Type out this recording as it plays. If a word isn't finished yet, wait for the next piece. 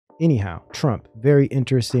Anyhow, Trump, very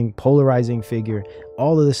interesting, polarizing figure.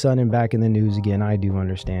 All of a sudden back in the news again. I do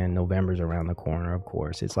understand November's around the corner, of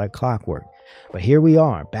course. It's like clockwork. But here we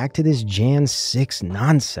are, back to this Jan 6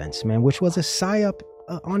 nonsense, man, which was a psyop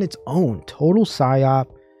on its own. Total psyop.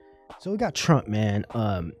 So we got Trump, man.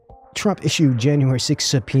 Trump issued January 6th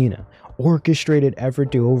subpoena. Orchestrated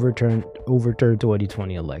effort to overturn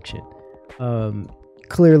 2020 election.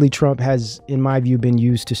 Clearly, Trump has, in my view, been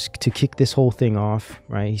used to kick this whole thing off,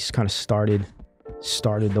 right? He's kind of started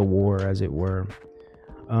the war, as it were.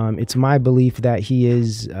 It's my belief that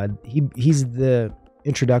he's the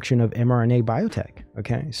introduction of mRNA biotech,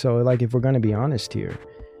 okay? So, like, if we're going to be honest here,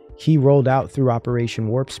 he rolled out through Operation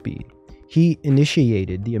Warp Speed. He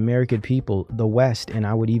initiated the American people, the West, and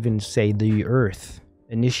I would even say the Earth,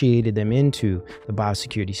 initiated them into the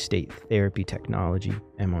biosecurity state therapy technology,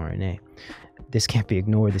 mRNA. This can't be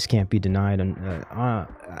ignored. This can't be denied. And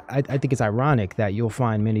I think it's ironic that you'll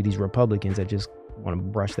find many of these Republicans that just want to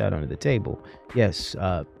brush that under the table. Yes,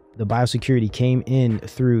 the biosecurity came in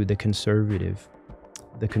through the conservative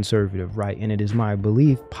right. And it is my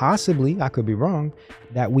belief, possibly, I could be wrong,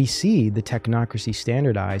 that we see the technocracy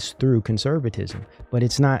standardized through conservatism. But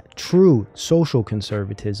it's not true social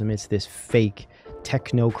conservatism. It's this fake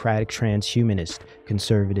technocratic transhumanist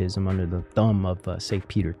conservatism under the thumb of, say,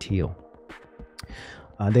 Peter Thiel.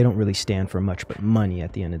 They don't really stand for much but money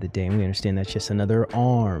at the end of the day. And we understand that's just another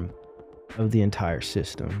arm of the entire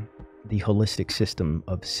system, the holistic system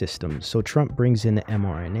of systems. So Trump brings in the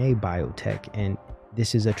mRNA biotech, and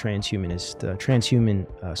this is a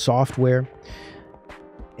transhuman software.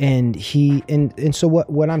 And so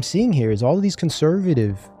what I'm seeing here is all of these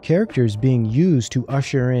conservative characters being used to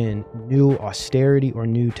usher in new austerity or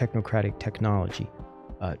new technocratic technology.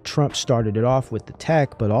 Trump started it off with the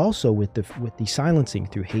tech, but also with the silencing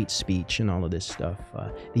through hate speech and all of this stuff.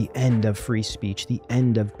 The end of free speech, the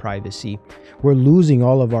end of privacy. We're losing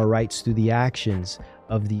all of our rights through the actions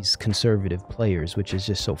of these conservative players, which is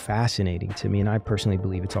just so fascinating to me. And I personally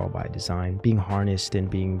believe it's all by design, being harnessed and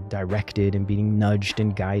being directed and being nudged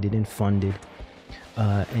and guided and funded.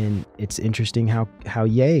 And it's interesting how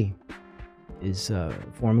Ye is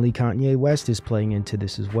formerly Kanye West is playing into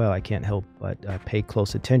this as well. I can't help but pay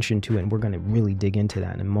close attention to it, and we're going to really dig into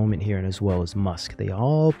that in a moment here, and as well as Musk. They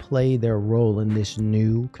all play their role in this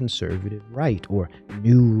new conservative right, or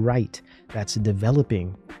new right, that's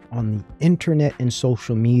developing on the internet and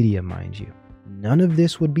social media, mind you. None of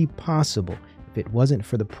this would be possible if it wasn't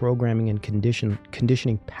for the programming and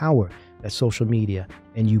conditioning power that social media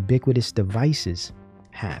and ubiquitous devices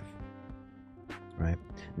have. Right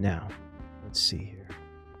now, let's see here.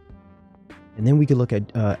 And then we could look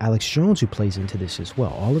at Alex Jones, who plays into this as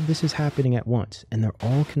well. All of this is happening at once, and they're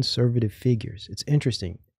all conservative figures. It's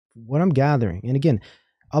interesting what I'm gathering. And again,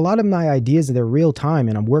 a lot of my ideas, they're real time,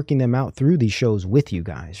 and I'm working them out through these shows with you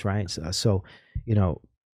guys, right? So you know,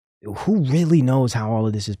 who really knows how all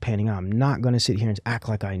of this is panning out? I'm not going to sit here and act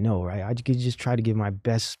like I know, right? I could just try to give my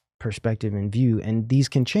best perspective and view, and these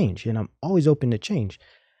can change, and I'm always open to change.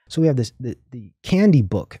 So we have this, the Candy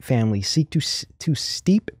Book family seek to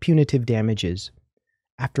steep punitive damages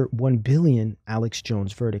after $1 billion Alex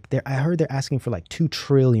Jones verdict. I heard they're asking for like $2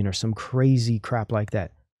 trillion or some crazy crap like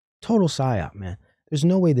that. Total psyop, man. There's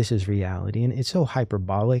no way this is reality, and it's so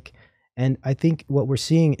hyperbolic. And I think what we're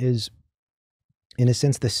seeing is, in a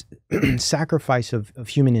sense, this sacrifice of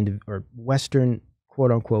human or Western,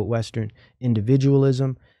 quote unquote, Western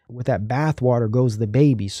individualism. With that bathwater goes the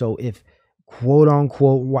baby. So if quote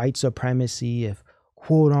unquote white supremacy, if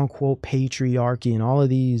quote unquote patriarchy, and all of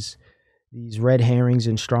these red herrings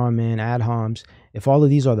and straw men ad homs, if all of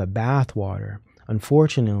these are the bathwater,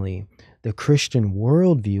 unfortunately, the Christian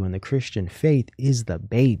worldview and the Christian faith is the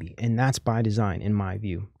baby. And that's by design, in my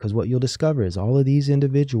view, because what you'll discover is all of these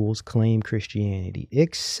individuals claim Christianity,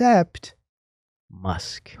 except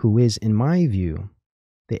Musk, who is, in my view,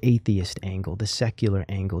 the atheist angle, the secular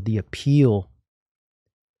angle, the appeal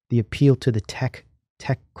to the tech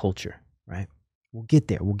culture, right? We'll get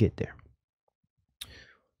there.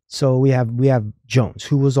 So we have Jones,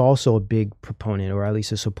 who was also a big proponent, or at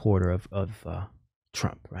least a supporter of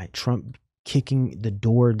Trump, right? Trump kicking the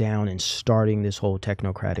door down and starting this whole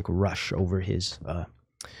technocratic rush over his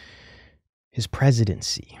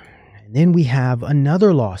presidency. And then we have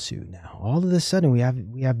another lawsuit now. All of a sudden, we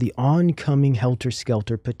have the oncoming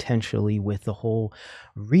helter-skelter, potentially, with the whole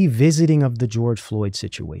revisiting of the George Floyd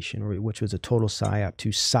situation, which was a total psyop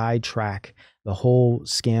to sidetrack the whole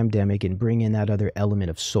scamdemic and bring in that other element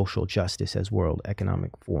of social justice, as World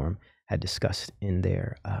Economic Forum had discussed in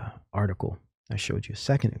their article I showed you a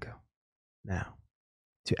second ago. Now,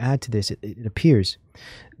 to add to this, it appears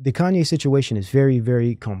the Kanye situation is very,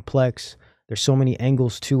 very complex. There's so many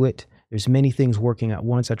angles to it. There's many things working at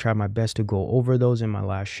once. I tried my best to go over those in my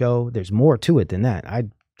last show. There's more to it than that.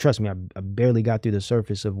 Trust me, I barely got through the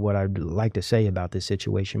surface of what I'd like to say about this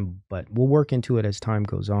situation, but we'll work into it as time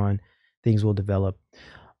goes on. Things will develop.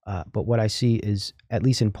 But what I see is, at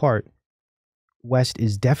least in part, West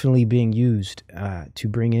is definitely being used to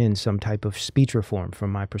bring in some type of speech reform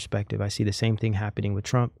from my perspective. I see the same thing happening with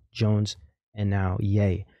Trump, Jones, and now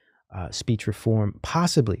Ye. Speech reform,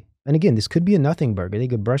 possibly. And again, this could be a nothing burger. They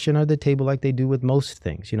could brush it under the table like they do with most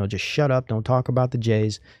things. You know, just shut up, don't talk about the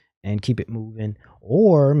Jays, and keep it moving.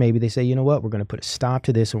 Or maybe they say, you know what, we're going to put a stop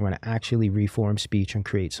to this and we're going to actually reform speech and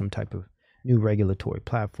create some type of new regulatory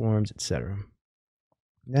platforms, etc.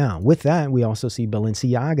 Now, with that, we also see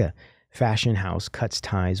Balenciaga fashion house cuts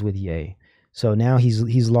ties with Ye. So now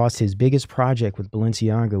he's lost his biggest project with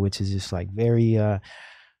Balenciaga, which is this like very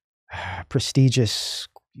prestigious,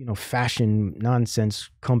 you know, fashion nonsense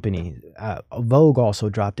company. Vogue also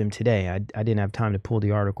dropped him today. I didn't have time to pull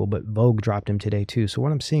the article, but Vogue dropped him today too. So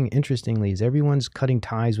what I'm seeing, interestingly, is everyone's cutting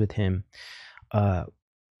ties with him.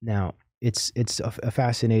 Now, it's a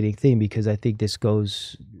fascinating thing, because I think this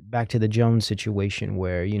goes back to the Jones situation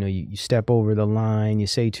where, you know, you step over the line, you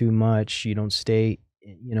say too much, you don't stay,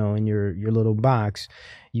 you know, in your little box,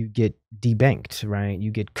 you get debanked, right?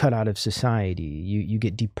 You get cut out of society. You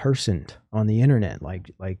get depersoned on the internet.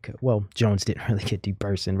 Like, well, Jones didn't really get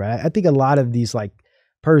depersoned, right? I think a lot of these, like,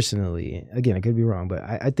 personally, again, I could be wrong, but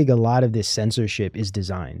I think a lot of this censorship is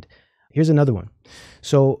designed. Here's another one.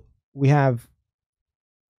 So we have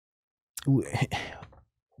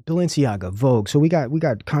Balenciaga, Vogue. So we got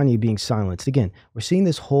Kanye being silenced. Again, we're seeing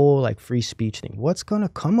this whole like free speech thing. What's going to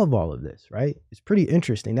come of all of this, right? It's pretty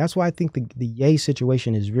interesting. That's why I think the Ye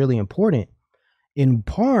situation is really important, in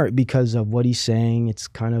part because of what he's saying. It's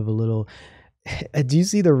kind of a little, do you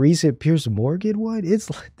see the recent Piers Morgan one? It's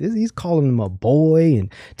like this, he's calling him a boy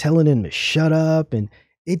and telling him to shut up, and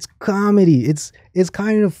it's comedy. It's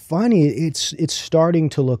kind of funny. It's starting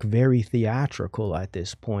to look very theatrical at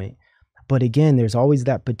this point. But again, there's always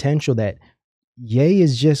that potential that Ye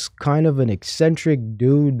is just kind of an eccentric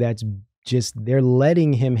dude that's just, they're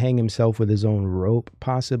letting him hang himself with his own rope,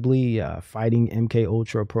 possibly fighting MK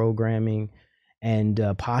Ultra programming, and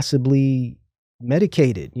possibly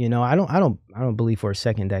medicated. You know, I don't believe for a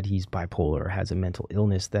second that he's bipolar or has a mental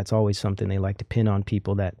illness. That's always something they like to pin on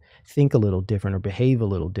people that think a little different or behave a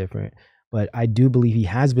little different. But I do believe he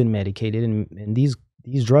has been medicated, and these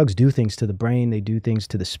drugs do things to the brain. They do things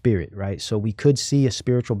to the spirit, right? So we could see a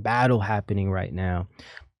spiritual battle happening right now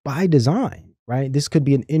by design, right? This could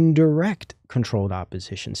be an indirect controlled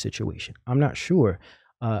opposition situation. I'm not sure.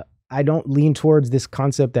 I don't lean towards this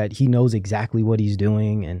concept that he knows exactly what he's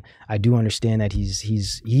doing. And I do understand that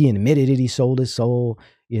he admitted it. He sold his soul,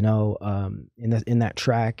 you know, in that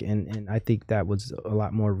track. And I think that was a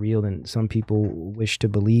lot more real than some people wish to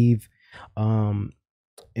believe.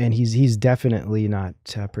 And he's definitely not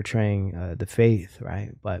portraying the faith,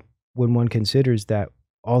 right? But when one considers that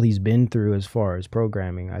all he's been through as far as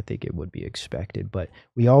programming, I think it would be expected. But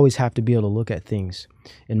we always have to be able to look at things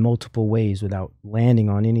in multiple ways without landing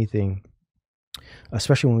on anything,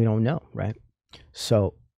 especially when we don't know, right?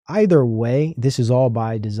 So either way, this is all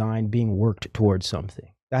by design being worked towards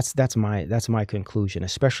something. That's my conclusion,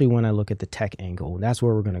 especially when I look at the tech angle. That's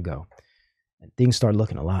where we're going to go. And things start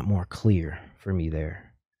looking a lot more clear for me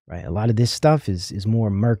there, right? A lot of this stuff is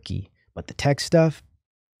more murky, but the tech stuff,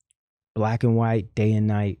 black and white, day and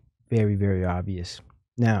night, very, very obvious.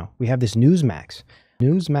 Now, we have this Newsmax.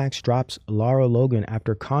 Newsmax drops Lara Logan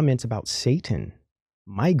after comments about Satan,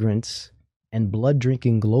 migrants, and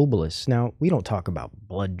blood-drinking globalists. Now, we don't talk about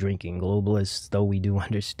blood-drinking globalists, though we do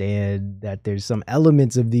understand that there's some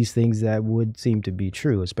elements of these things that would seem to be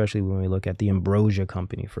true, especially when we look at the Ambrosia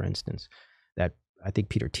Company, for instance, that I think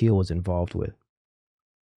Peter Thiel was involved with.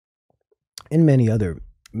 And many other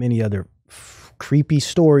creepy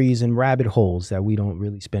stories and rabbit holes that we don't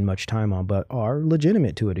really spend much time on, but are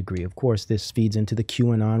legitimate to a degree. Of course, this feeds into the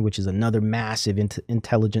QAnon, which is another massive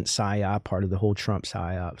intelligent psyop, part of the whole Trump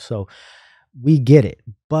psyop. So we get it.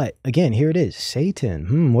 But again, here it is.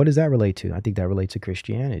 Satan. What does that relate to? I think that relates to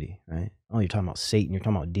Christianity, right? Oh, you're talking about Satan. You're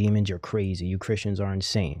talking about demons. You're crazy. You Christians are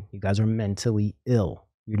insane. You guys are mentally ill.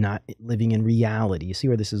 You're not living in reality. You see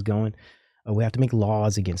where this is going? We have to make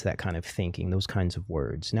laws against that kind of thinking, those kinds of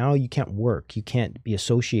words. Now you can't work. You can't be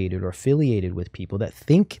associated or affiliated with people that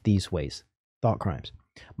think these ways. Thought crimes.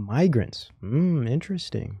 Migrants,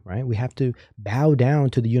 interesting, right? We have to bow down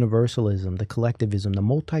to the universalism, the collectivism, the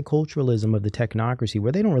multiculturalism of the technocracy,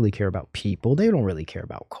 where they don't really care about people. They don't really care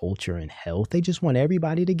about culture and health. They just want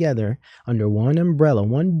everybody together under one umbrella,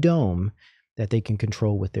 one dome that they can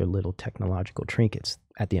control with their little technological trinkets.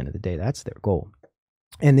 At the end of the day, that's their goal.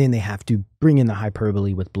 And then they have to bring in the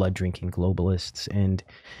hyperbole with blood drinking globalists. And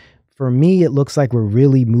for me, it looks like we're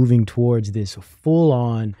really moving towards this full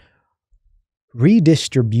on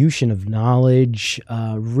redistribution of knowledge,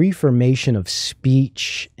 reformation of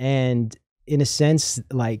speech, and in a sense,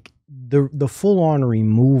 like the full on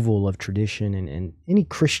removal of tradition and any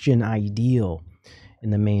Christian ideal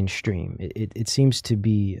in the mainstream. It seems to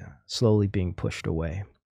be slowly being pushed away.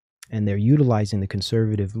 And they're utilizing the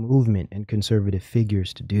conservative movement and conservative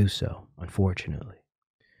figures to do so, unfortunately.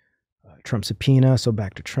 Trump subpoena. So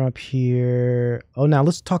back to Trump here. Oh, now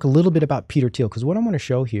let's talk a little bit about Peter Thiel, because what I want to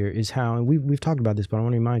show here is how, and we've talked about this, but I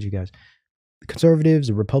want to remind you guys, the conservatives,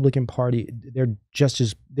 the Republican Party, they're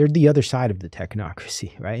the other side of the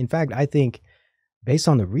technocracy, right? In fact, I think based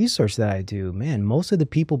on the research that I do, man, most of the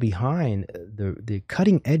people behind the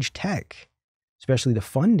cutting edge tech, especially the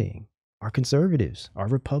funding, are conservatives, are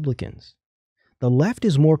Republicans. The left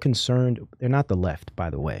is more concerned. They're not the left, by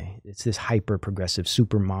the way. It's this hyper progressive,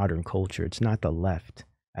 super modern culture. It's not the left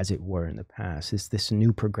as it were in the past. It's this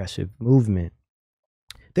new progressive movement.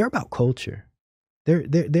 They're about culture.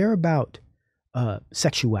 They're about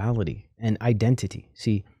sexuality and identity.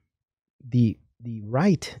 See, the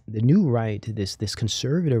right, the new right, this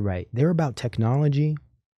conservative right, they're about technology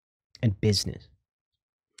and business.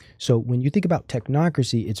 So when you think about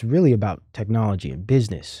technocracy, it's really about technology and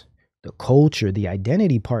business. The culture, the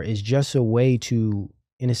identity part is just a way to,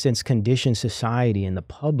 in a sense, condition society and the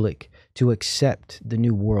public to accept the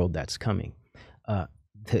new world that's coming.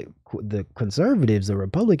 The conservatives, the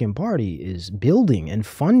Republican Party, is building and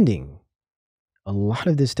funding a lot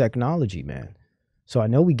of this technology, man. So I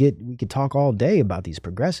know we could talk all day about these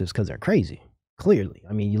progressives because they're crazy, clearly.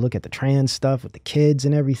 I mean, you look at the trans stuff with the kids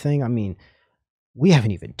and everything. I mean, we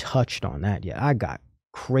haven't even touched on that yet. I got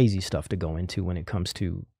crazy stuff to go into when it comes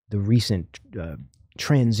to the recent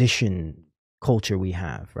transition culture we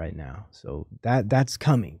have right now. So that's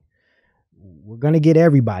coming. We're going to get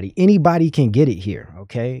everybody. Anybody can get it here,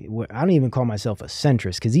 okay? I don't even call myself a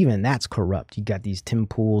centrist because even that's corrupt. You got these Tim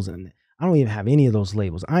Pools, and I don't even have any of those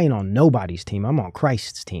labels. I ain't on nobody's team. I'm on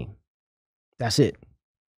Christ's team. That's it.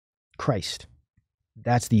 Christ.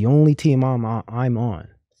 That's the only team I'm on.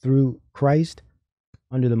 Through Christ,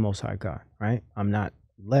 under the Most High God, right? I'm not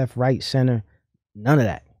left, right, center, none of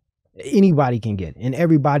that. Anybody can get it, and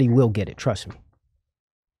everybody will get it. Trust me.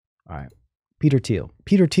 All right. Peter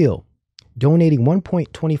Thiel donating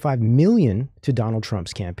 $1.25 million to Donald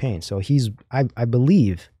Trump's campaign. So he's, I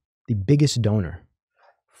believe, the biggest donor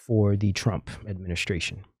for the Trump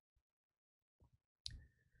administration.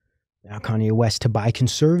 Now Kanye West to buy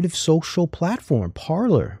conservative social platform,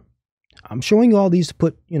 Parler. I'm showing you all these to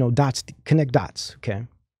put, dots, connect dots, okay?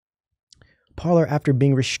 Parler after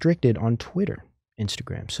being restricted on Twitter,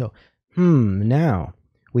 Instagram. So, now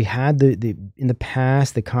we had the in the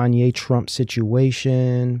past, the Kanye Trump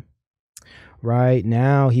situation. Right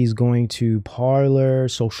now he's going to Parler,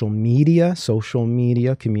 social media,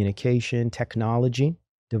 communication, technology,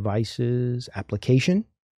 devices, application.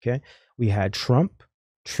 Okay. We had Trump,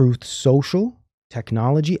 Truth Social,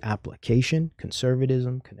 technology, application,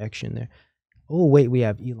 conservatism, connection there. Oh, wait, we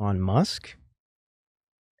have Elon Musk,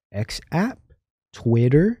 X app,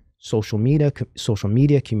 Twitter, social media,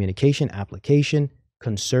 communication, application,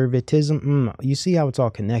 conservatism. You see how it's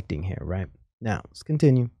all connecting here, right? Now, let's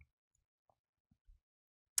continue.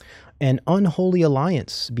 An unholy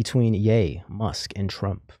alliance between Musk and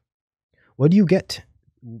Trump. What do you get?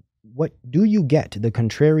 What do you get? The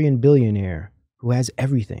contrarian billionaire who has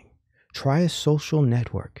everything. Try a social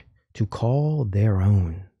network to call their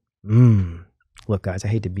own. Look, guys, I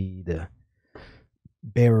hate to be the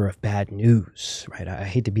bearer of bad news, right? I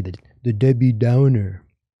hate to be the Debbie Downer.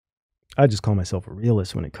 I just call myself a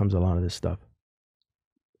realist when it comes to a lot of this stuff.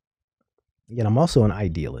 Yet I'm also an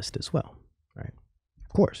idealist as well, right? Of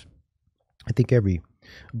course. I think every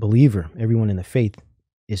believer, everyone in the faith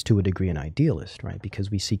is to a degree an idealist, right? Because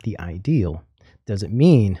we seek the ideal doesn't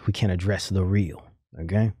mean we can't address the real,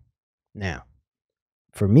 okay? Now,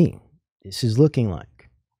 for me, this is looking like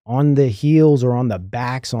on the heels or on the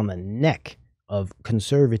backs, on the neck of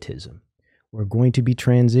conservatism, we're going to be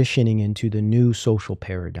transitioning into the new social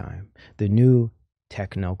paradigm, the new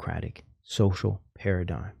technocratic social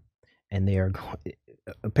paradigm. And they are,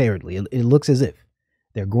 apparently, it looks as if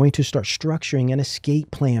They're going to start structuring an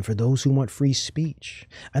escape plan for those who want free speech,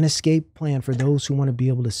 an escape plan for those who want to be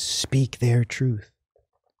able to speak their truth.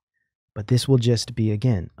 But this will just be,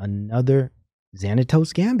 again, another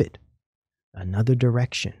Xanatos gambit, another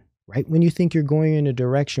direction. Right when you think you're going in a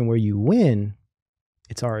direction where you win,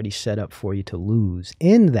 it's already set up for you to lose.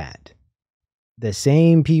 In that, the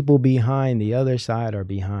same people behind the other side are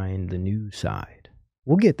behind the new side.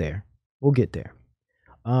 We'll get there. We'll get there.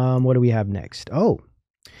 What do we have next? Oh,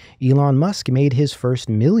 Elon Musk made his first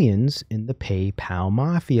millions in the PayPal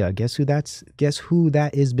mafia. Guess who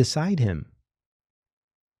that is beside him?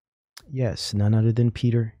 Yes, none other than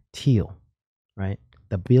Peter Thiel, right?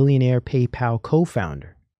 The billionaire PayPal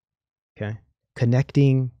co-founder. Okay,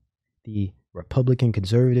 connecting the Republican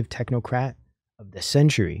conservative technocrat of the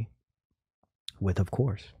century with, of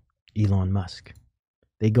course, Elon Musk.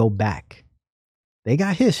 They go back. They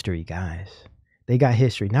got history, guys. They got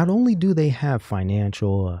history. Not only do they have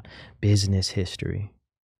financial business history,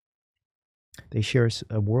 they share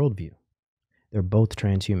a worldview. They're both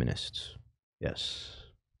transhumanists. Yes.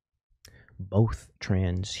 Both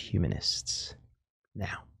transhumanists.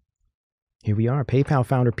 Now, here we are. PayPal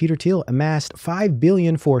founder Peter Thiel amassed $5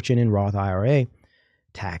 billion fortune in Roth IRA.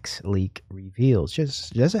 Tax leak reveals.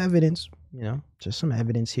 Just evidence, you know, just some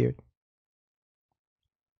evidence here.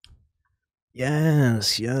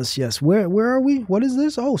 Yes. Where are we? What is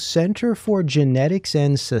this? Oh, Center for Genetics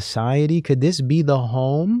and Society. Could this be the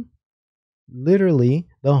home? Literally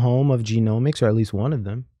the home of genomics, or at least one of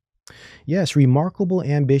them. Yes, remarkable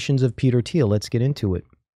ambitions of Peter Thiel. Let's get into it.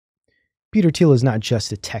 Peter Thiel is not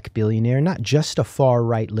just a tech billionaire, not just a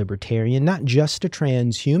far-right libertarian, not just a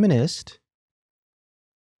transhumanist,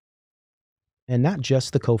 and not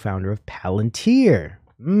just the co-founder of Palantir.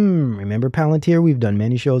 Remember Palantir? We've done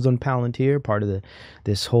many shows on Palantir, part of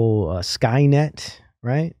this whole Skynet,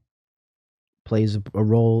 right? Plays a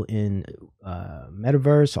role in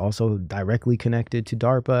metaverse, also directly connected to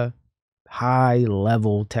DARPA.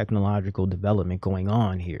 High-level technological development going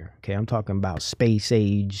on here. Okay, I'm talking about space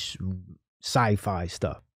age, sci-fi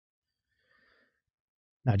stuff.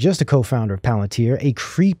 Not just a co-founder of Palantir, a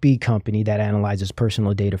creepy company that analyzes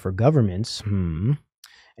personal data for governments,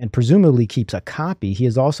 and presumably keeps a copy. He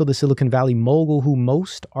is also the Silicon Valley mogul who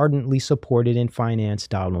most ardently supported and financed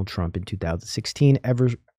Donald Trump in 2016,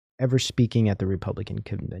 ever speaking at the Republican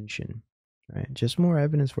convention. Right? Just more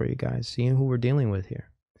evidence for you guys, seeing who we're dealing with here.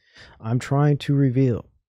 I'm trying to reveal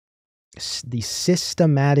the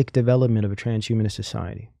systematic development of a transhumanist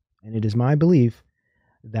society. And it is my belief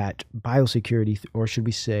that biosecurity, or should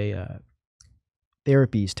we say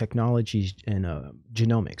therapies, technologies, and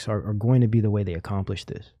genomics are going to be the way they accomplish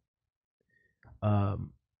this.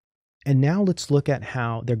 And now let's look at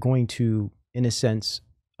how they're going to, in a sense,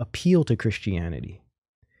 appeal to Christianity.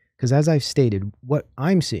 Because as I've stated, what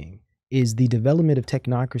I'm seeing is the development of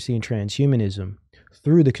technocracy and transhumanism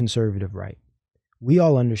through the conservative right. We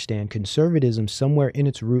all understand conservatism somewhere in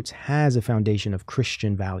its roots has a foundation of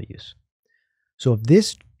Christian values. So if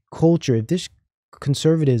this culture, if this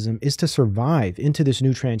conservatism is to survive into this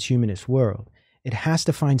new transhumanist world, it has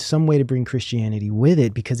to find some way to bring Christianity with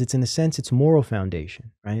it, because it's, in a sense, its moral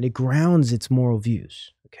foundation, right? It grounds its moral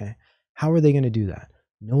views, okay? How are they going to do that?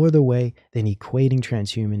 No other way than equating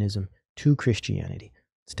transhumanism to Christianity.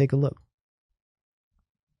 Let's take a look.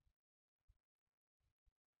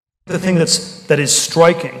 The thing that is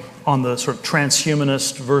striking on the sort of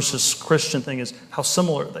transhumanist versus Christian thing is how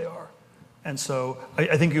similar they are. And so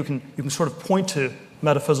I think you can sort of point to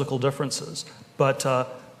metaphysical differences, but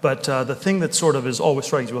the thing that sort of is always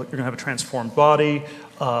striking is you're going to have a transformed body.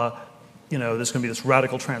 You know, there's going to be this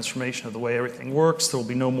radical transformation of the way everything works. There will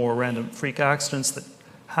be no more random freak accidents that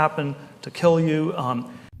happen to kill you.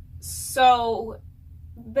 So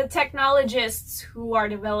the technologists who are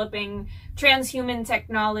developing transhuman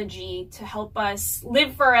technology to help us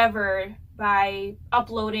live forever by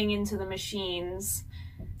uploading into the machines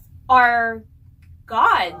are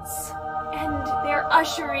gods, and they're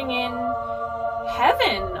ushering in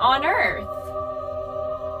heaven on earth.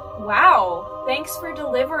 Wow, thanks for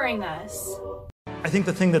delivering us. I think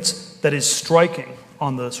the thing that is striking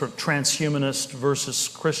on the sort of transhumanist versus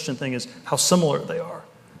Christian thing is how similar they are.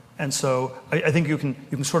 And so I think you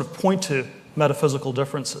can sort of point to metaphysical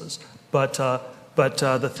differences, but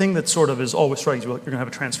the thing that sort of is always striking is you're going to have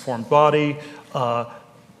a transformed body.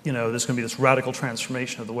 You know, there's going to be this radical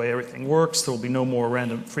transformation of the way everything works. There will be no more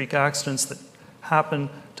random freak accidents that happen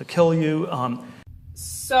to kill you.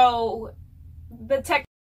 So the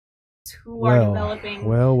technologists who are developing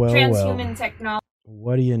transhuman technology.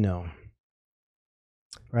 What do you know?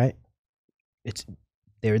 Right?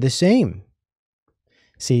 They're the same.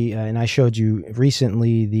 See, and I showed you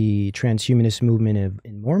recently the transhumanist movement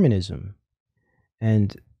in Mormonism,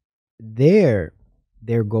 and their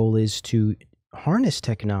goal is to harness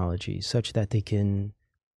technology such that they can,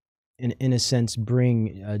 in a sense,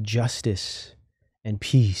 bring justice and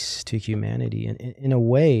peace to humanity. And in a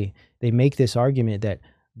way, they make this argument that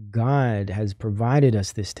God has provided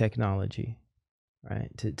us this technology,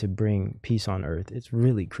 right, to bring peace on earth. It's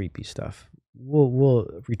really creepy stuff. We'll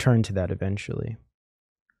return to that eventually.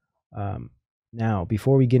 Now,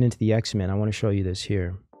 before we get into the X-Men, I want to show you this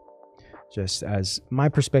here, just as my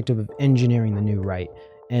perspective of engineering the new right.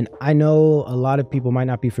 And I know a lot of people might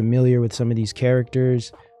not be familiar with some of these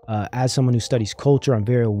characters. As someone who studies culture, I'm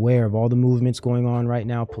very aware of all the movements going on right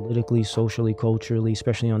now, politically, socially, culturally,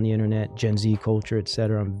 especially on the internet, Gen Z culture,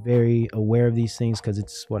 etc. I'm very aware of these things because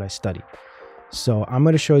it's what I study. So I'm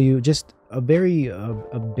going to show you just a very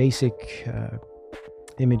basic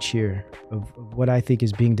image here of what I think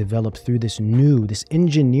is being developed through this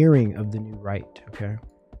engineering of the new right. Okay.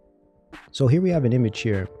 So here we have an image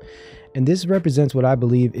here, and this represents what I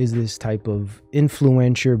believe is this type of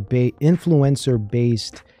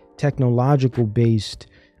influencer-based, technological-based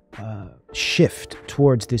shift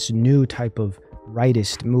towards this new type of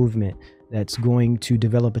rightist movement that's going to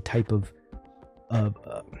develop a type of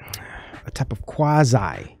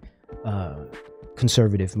quasi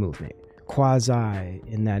conservative movement. Quasi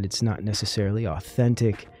in that it's not necessarily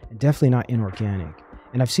authentic, and definitely not inorganic.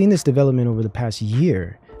 And I've seen this development over the past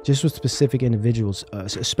year, just with specific individuals,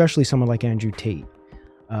 especially someone like Andrew Tate,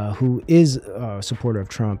 who is a supporter of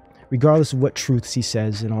Trump, regardless of what truths he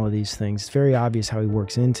says and all of these things. It's very obvious how he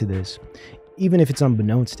works into this, even if it's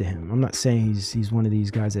unbeknownst to him. I'm not saying he's one of these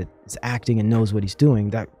guys that is acting and knows what he's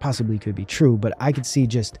doing. That possibly could be true, but I could see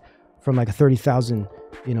just from like a 30,000,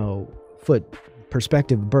 foot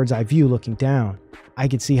perspective, bird's eye view looking down, I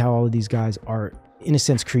could see how all of these guys are, in a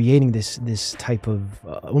sense, creating this type of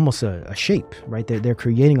almost a shape, right? They're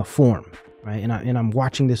creating a form, right? And I'm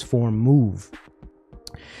watching this form move.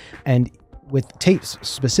 And with Tate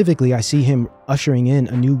specifically, I see him ushering in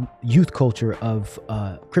a new youth culture of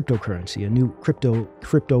cryptocurrency, a new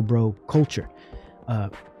crypto bro culture.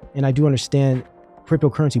 And I do understand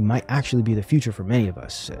cryptocurrency might actually be the future for many of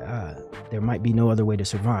us. There might be no other way to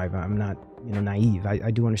survive. I'm not, naive. I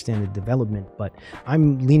do understand the development, but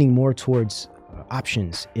I'm leaning more towards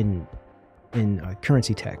options in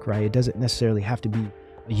currency tech, right? It doesn't necessarily have to be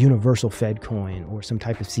a universal Fed coin or some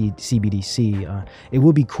type of CBDC. It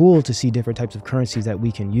would be cool to see different types of currencies that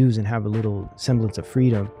we can use and have a little semblance of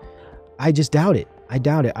freedom. I just doubt it.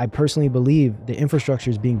 I personally believe the infrastructure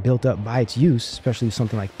is being built up by its use, especially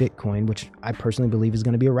something like Bitcoin, which I personally believe is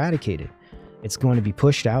going to be eradicated. It's going to be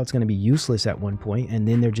pushed out. It's going to be useless at one point, and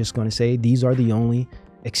then they're just going to say these are the only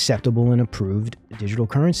acceptable and approved digital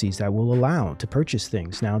currencies that will allow to purchase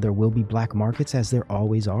things. Now, there will be black markets, as there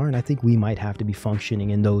always are, and I think we might have to be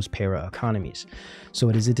functioning in those para economies. So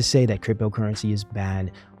it is it to say that cryptocurrency is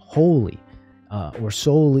bad wholly or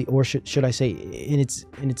solely, or should I say in its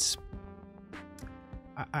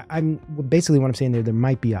I'm basically what I'm saying there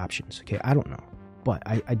might be options. Okay, I don't know, but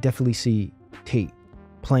I definitely see Tate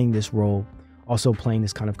playing this role, also playing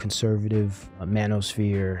this kind of conservative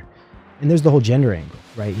manosphere. And there's the whole gender angle,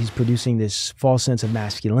 right? He's producing this false sense of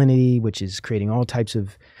masculinity, which is creating all types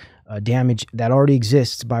of damage that already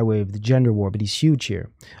exists by way of the gender war, but he's huge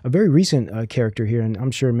here. A very recent character here, and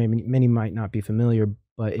I'm sure many might not be familiar,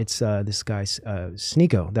 but it's this guy,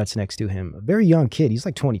 Sneeko, that's next to him. A very young kid. He's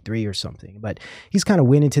like 23 or something, but he's kind of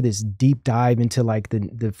went into this deep dive into like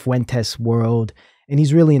the Fuentes world, and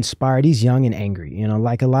he's really inspired. He's young and angry,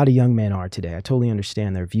 like a lot of young men are today. I totally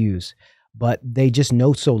understand their views, but they just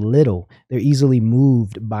know so little. They're easily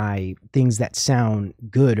moved by things that sound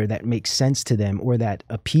good or that make sense to them or that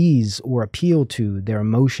appease or appeal to their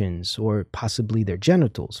emotions or possibly their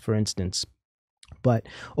genitals, for instance. But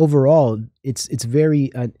overall, it's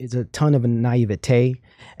a ton of naivete,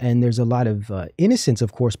 and there's a lot of innocence,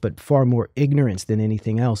 of course, but far more ignorance than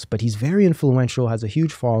anything else. But he's very influential, has a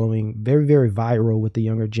huge following, very, very viral with the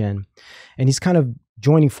younger gen, and he's kind of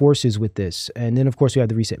joining forces with this. And then, of course, we have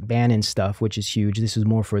the recent Bannon stuff, which is huge. This is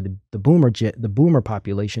more for the boomer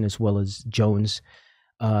population, as well as Jones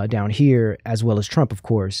down here, as well as Trump, of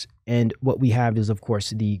course. And what we have is, of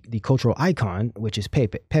course, the cultural icon, which is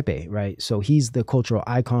Pepe, right? So he's the cultural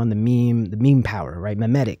icon, the meme power, right?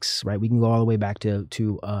 Memetics, right? We can go all the way back to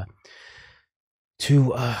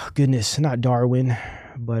goodness, not Darwin,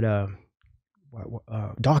 but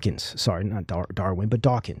Dawkins. Sorry, not Darwin, but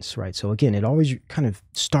Dawkins, right? So again, it always kind of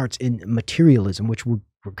starts in materialism, which we're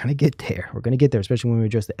going to get there. We're going to get there, especially when we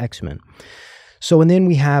address the X-Men. So, and then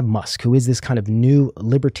we have Musk, who is this kind of new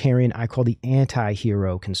libertarian, I call the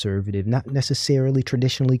anti-hero conservative, not necessarily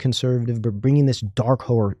traditionally conservative, but bringing this dark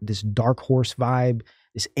horse vibe,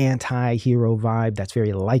 this anti-hero vibe that's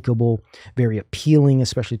very likable, very appealing,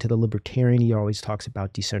 especially to the libertarian. He always talks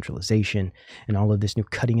about decentralization and all of this new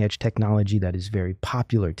cutting edge technology that is very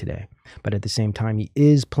popular today. But at the same time, he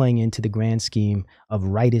is playing into the grand scheme of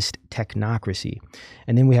rightist technocracy.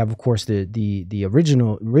 And then we have, of course, the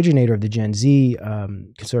originator of the Gen Z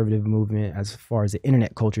conservative movement as far as the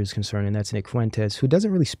internet culture is concerned, and that's Nick Fuentes, who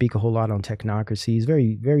doesn't really speak a whole lot on technocracy. He's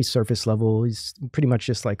very, very surface level. He's pretty much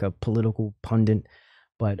just like a political pundit,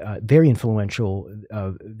 but very influential,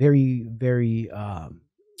 very, very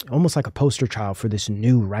almost like a poster child for this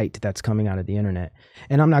new right that's coming out of the internet.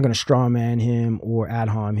 And I'm not going to straw man him or ad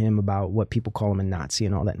hom him about what people call him a Nazi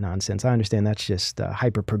and all that nonsense. I understand that's just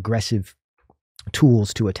hyper progressive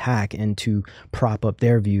tools to attack and to prop up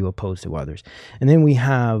their view opposed to others. And then we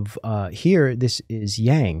have here, this is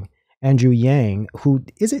Andrew Yang, who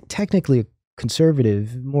isn't technically a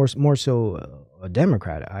conservative, more so a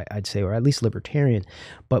Democrat, I'd say, or at least libertarian.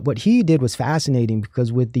 But what he did was fascinating,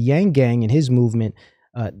 because with the Yang Gang and his movement,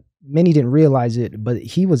 many didn't realize it, but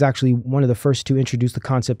he was actually one of the first to introduce the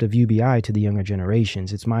concept of UBI to the younger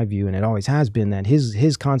generations. It's my view, and it always has been, that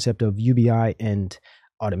his concept of UBI and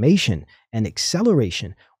automation and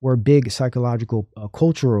acceleration were big psychological,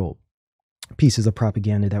 cultural pieces of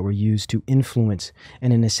propaganda that were used to influence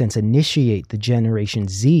and, in a sense, initiate the Generation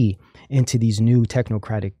Z into these new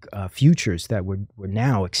technocratic futures that we're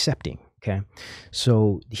now accepting. Okay,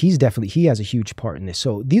 so he has a huge part in this.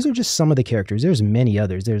 So these are just some of the characters. There's many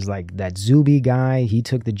others. There's like that Zuby guy. He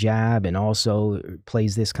took the jab and also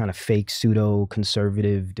plays this kind of fake pseudo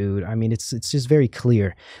conservative dude. I mean, it's just very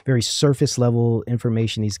clear, very surface level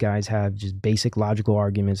information. These guys have just basic logical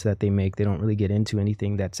arguments that they make. They don't really get into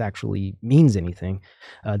anything that's actually means anything.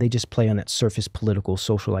 They just play on that surface political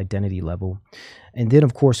social identity level. And then,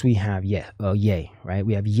 of course, we have Ye, right?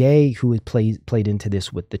 We have Ye, who played into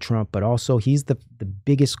this with the Trump, but also he's the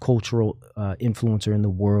biggest cultural influencer in the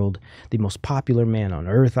world, the most popular man on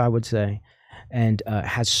earth, I would say, and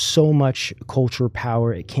has so much culture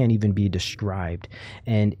power it can't even be described.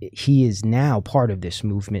 And he is now part of this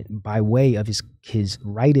movement by way of his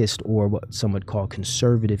rightist, or what some would call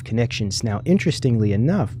conservative, connections. Now, interestingly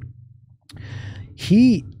enough,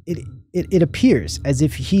 it appears as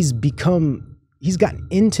if he's gotten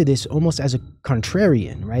into this almost as a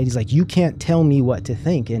contrarian, right? He's like, you can't tell me what to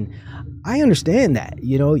think. And I understand that,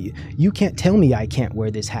 you can't tell me I can't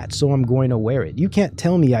wear this hat, so I'm going to wear it. You can't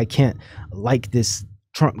tell me I can't like this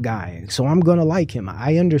Trump guy, so I'm going to like him.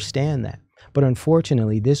 I understand that. But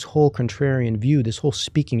unfortunately, this whole contrarian view, this whole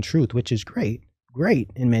speaking truth, which is great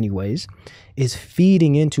in many ways, is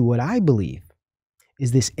feeding into what I believe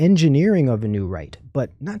is this engineering of a new right, but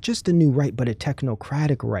not just a new right, but a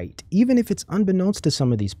technocratic right, even if it's unbeknownst to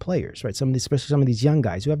some of these players, right? Especially some of these young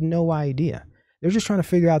guys who have no idea. They're just trying to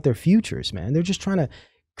figure out their futures, man. They're just trying to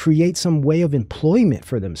create some way of employment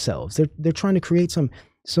for themselves. They're trying to create some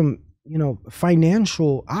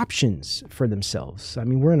financial options for themselves. I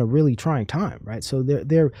mean, we're in a really trying time, right? So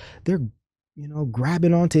they're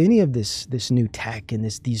grabbing onto any of this new tech and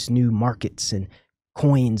these new markets and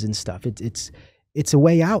coins and stuff. It's a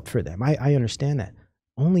way out for them. I understand that.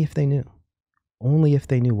 Only if they knew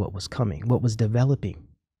what was coming, what was developing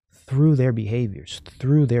through their behaviors,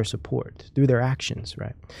 through their support, through their actions,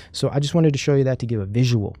 right? So I just wanted to show you that to give a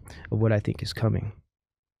visual of what I think is coming.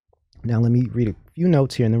 Now, let me read a few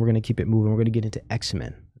notes here, and then we're going to keep it moving. We're going to get into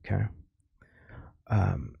X-Men, okay?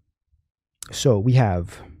 So we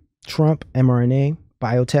have Trump, mRNA,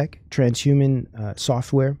 biotech, transhuman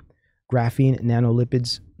software, graphene,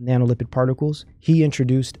 nanolipid particles. He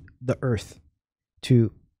introduced the Earth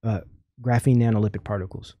to graphene nanolipid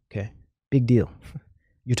particles. Okay, big deal.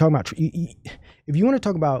 You're talking about, if you want to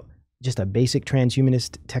talk about just a basic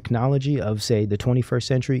transhumanist technology of, say, the 21st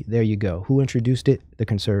century, there you go. Who introduced it? The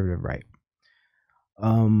conservative right.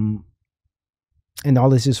 And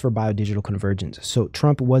all this is for biodigital convergence. So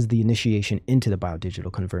Trump was the initiation into the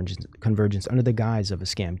biodigital convergence under the guise of a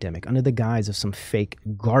scamdemic, under the guise of some fake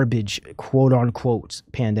garbage, quote unquote,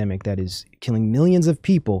 pandemic that is killing millions of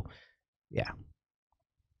people. Yeah.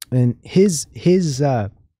 And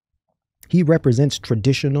he represents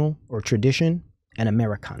tradition and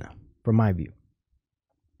Americana, from my view.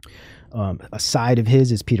 A side of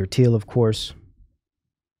his is Peter Thiel, of course.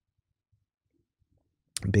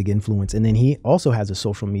 Big influence. And then he also has a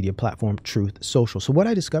social media platform, Truth Social. So what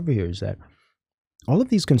I discover here is that all of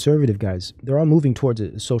these conservative guys, they're all moving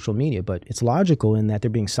towards social media, but it's logical in that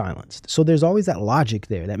they're being silenced. So there's always that logic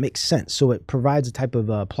there that makes sense. So it provides a type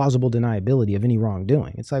of plausible deniability of any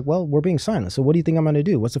wrongdoing. It's like, well, we're being silenced. So what do you think I'm going to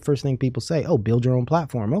do? What's the first thing people say? Oh, build your own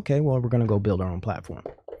platform. Okay, well, we're going to go build our own platform.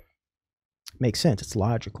 Makes sense. It's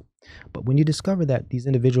logical. But when you discover that these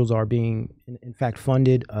individuals are being, in fact,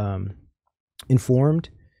 funded, informed,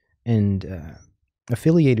 and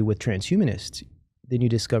affiliated with transhumanists, then you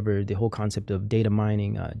discover the whole concept of data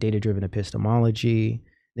mining, data-driven epistemology.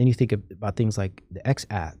 Then you think about things like the X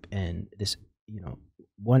app and this,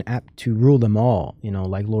 one app to rule them all,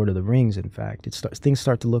 like Lord of the Rings. In fact, things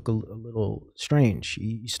start to look a little strange.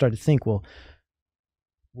 You start to think, well,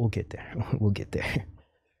 we'll get there. We'll get there.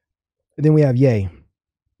 And then we have Ye.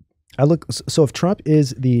 So if Trump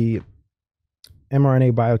is the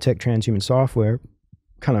mRNA biotech transhuman software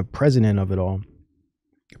kind of president of it all,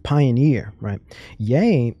 pioneer, right?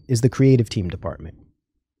 Ye is the creative team department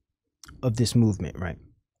of this movement, right?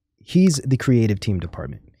 He's the creative team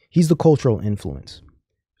department. He's the cultural influence,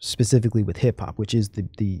 specifically with hip hop, which is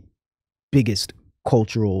the biggest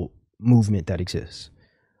cultural movement that exists.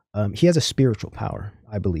 He has a spiritual power,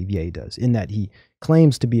 I believe Ye does, in that he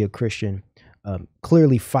claims to be a Christian,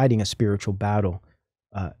 clearly fighting a spiritual battle.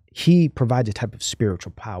 He provides a type of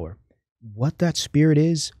spiritual power. What that spirit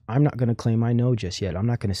is, I'm not going to claim I know just yet. I'm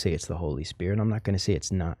not going to say it's the Holy Spirit. I'm not going to say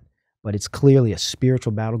it's not. But it's clearly a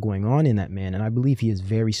spiritual battle going on in that man. And I believe he is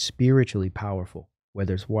very spiritually powerful,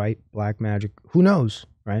 whether it's white, black magic, who knows,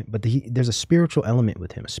 right? But there's a spiritual element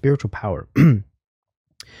with him, a spiritual power. And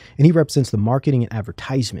he represents the marketing and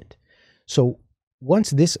advertisement. So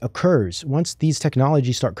once this occurs, once these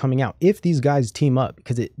technologies start coming out, if these guys team up,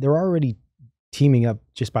 because they're already teaming up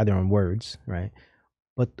just by their own words, right?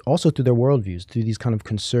 But also through their worldviews, through these kind of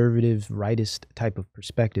conservative, rightist type of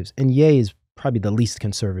perspectives. And Ye is probably the least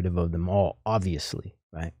conservative of them all, obviously,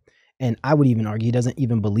 right? And I would even argue he doesn't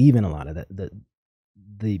even believe in a lot of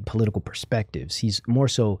the political perspectives. He's more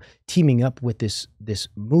so teaming up with this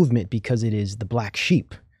movement because it is the black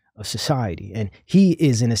sheep of society. And he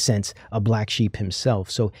is, in a sense, a black sheep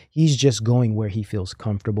himself. So he's just going where he feels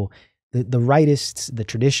comfortable. The rightists, the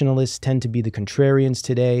traditionalists tend to be the contrarians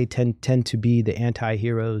today, tend to be the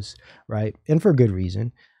anti-heroes, right? And for good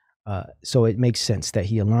reason. So it makes sense that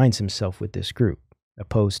he aligns himself with this group,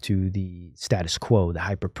 opposed to the status quo, the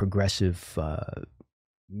hyper-progressive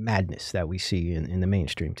madness that we see in the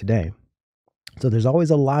mainstream today. So there's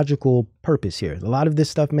always a logical purpose here. A lot of this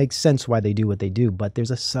stuff makes sense why they do what they do, but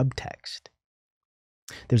there's a subtext.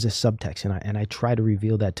 There's a subtext, and I try to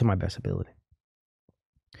reveal that to my best ability.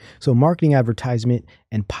 So marketing, advertisement,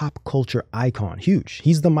 and pop culture icon, huge.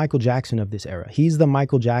 He's the Michael Jackson of this era. He's the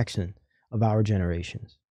Michael Jackson of our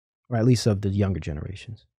generations, or at least of the younger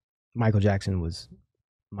generations. Michael Jackson was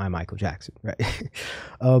my Michael Jackson, right?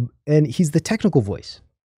 And he's the technical voice,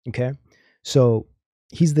 okay? So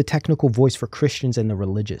he's the technical voice for Christians and the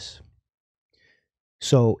religious.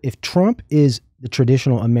 So if Trump is the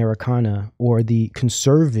traditional Americana or the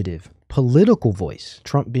conservative political voice,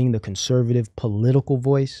 Trump being the conservative political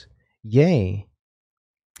voice, Ye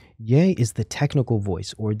is the technical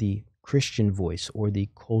voice or the Christian voice or the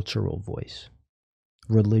cultural voice,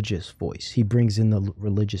 religious voice. He brings in the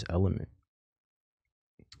religious element.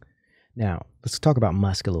 Now, let's talk about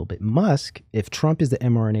Musk a little bit. Musk, if Trump is the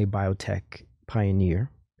mRNA biotech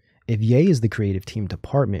pioneer, if Ye is the creative team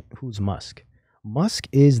department, who's Musk? Musk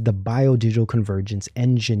is the biodigital convergence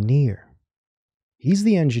engineer. He's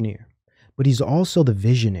the engineer, but he's also the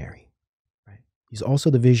visionary, right? He's also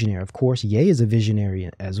the visionary. Of course, Ye is a visionary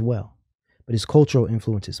as well, but his cultural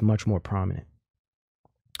influence is much more prominent.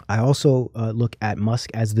 I also look at Musk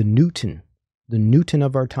as the Newton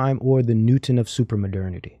of our time, or the Newton of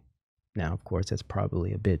supermodernity. Now, of course, that's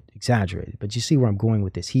probably a bit exaggerated, but you see where I'm going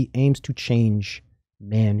with this. He aims to change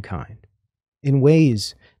mankind in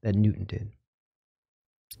ways that Newton did.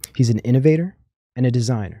 He's an innovator and a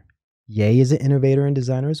designer. Ye is an innovator and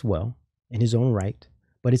designer as well, in his own right,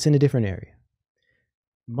 but it's in a different area.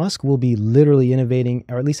 Musk will be literally innovating,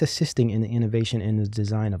 or at least assisting in the innovation and the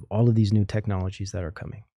design of all of these new technologies that are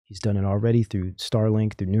coming. He's done it already through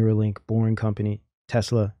Starlink, through Neuralink, Boring Company,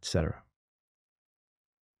 Tesla, etc.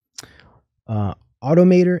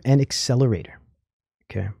 Automator and accelerator.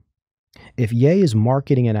 Okay. If Ye is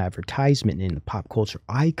marketing and advertisement in the pop culture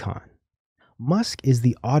icon, Musk is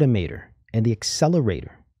the automator and the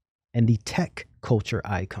accelerator and the tech culture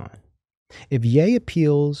icon. If Ye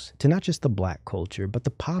appeals to not just the black culture, but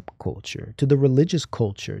the pop culture, to the religious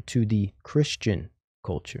culture, to the Christian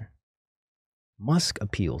culture, Musk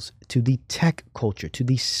appeals to the tech culture, to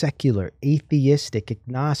the secular, atheistic,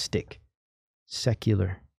 agnostic,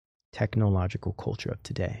 secular technological culture of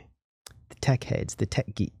today. The tech heads, the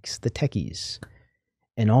tech geeks, the techies,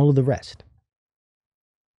 and all of the rest.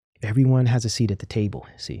 Everyone has a seat at the table.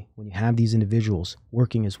 See, when you have these individuals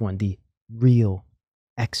working as one, the real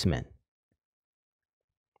X-Men.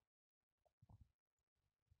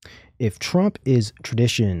 If Trump is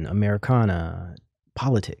tradition, Americana,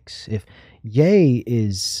 politics, if Ye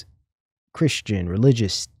is Christian,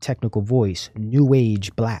 religious, technical voice, new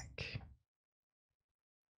age, black,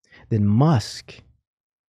 then Musk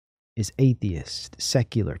is atheist,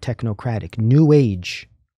 secular, technocratic, new age,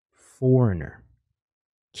 foreigner,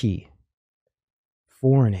 key,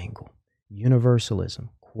 foreign angle, universalism,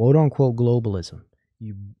 quote unquote globalism.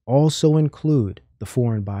 You also include the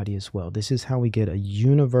foreign body as well. This is how we get a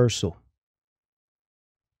universal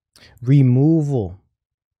removal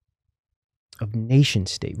of nation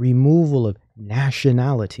state, removal of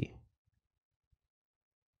nationality.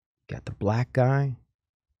 Got the black guy,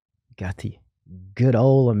 got the good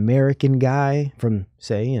old American guy from,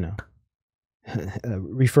 say, you know,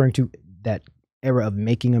 referring to that era of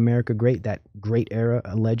making America great, that great era,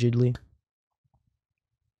 allegedly.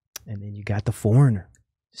 And then you got the foreigner,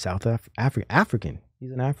 South African.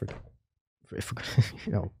 He's an African,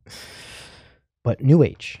 you know. But New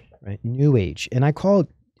Age, right? New Age, and I call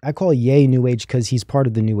Ye New Age because he's part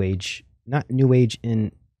of the New Age, not New Age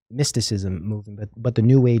in mysticism movement, but the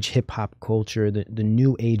New Age hip hop culture, the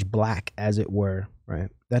New Age black, as it were, right?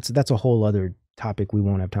 That's a whole other topic we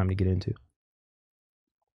won't have time to get into.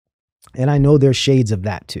 And I know there's shades of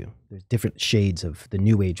that too. There's different shades of the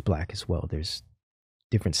New Age black as well. There's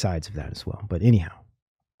different sides of that as well. But anyhow,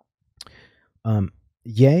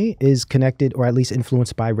 Ye is connected, or at least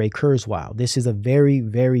influenced, by Ray Kurzweil. This is a very,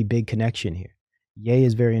 very big connection here. Ye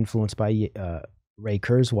is very influenced by Ray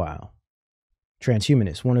Kurzweil,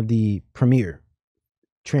 transhumanist, one of the premier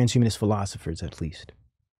transhumanist philosophers, at least.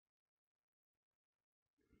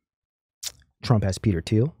 Trump has Peter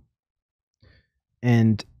Thiel.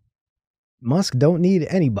 And Musk don't need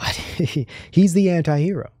anybody. He's the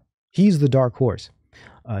anti-hero. He's the dark horse.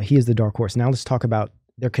 He is the dark horse. Now let's talk about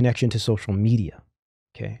their connection to social media.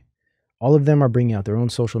 Okay. All of them are bringing out their own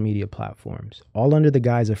social media platforms, all under the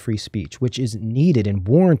guise of free speech, which is needed and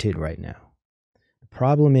warranted right now. The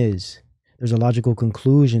problem is there's a logical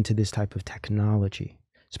conclusion to this type of technology,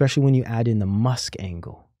 especially when you add in the Musk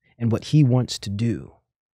angle and what he wants to do.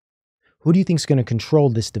 Who do you think is going to control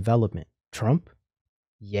this development? Trump?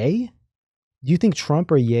 Ye? Do you think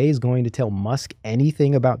Trump or Ye is going to tell Musk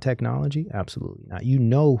anything about technology? Absolutely not. You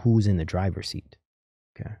know who's in the driver's seat.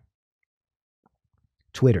 Okay.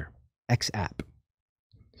 Twitter, X app.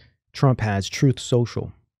 Trump has Truth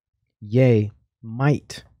Social. Ye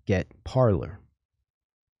might get Parler.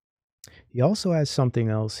 He also has something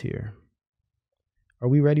else here. Are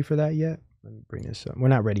we ready for that yet? Let me bring this up. We're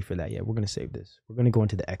not ready for that yet. We're going to save this. We're going to go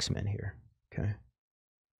into the X-Men here. Okay.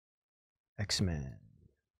 X-Men.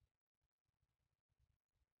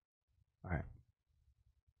 All right.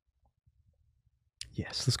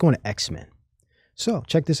 Yes, let's go into X-Men. So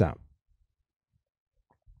check this out.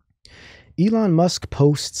 Elon Musk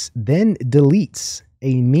posts, then deletes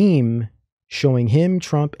a meme showing him,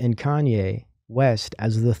 Trump, and Kanye West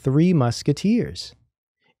as the three musketeers,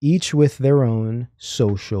 each with their own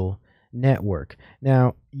social network.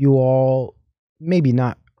 Now, you all maybe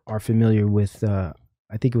not are familiar with, I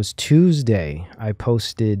think it was Tuesday, I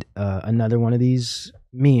posted another one of these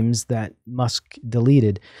memes that Musk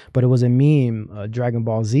deleted, but it was a meme, a Dragon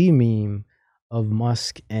Ball Z meme of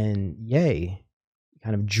Musk and Ye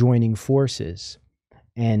kind of joining forces.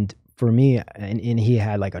 And for me, and he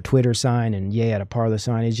had like a Twitter sign and Ye had a Parler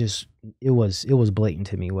sign. It was blatant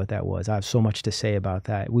to me what that was. I have so much to say about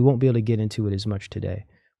that. We won't be able to get into it as much today.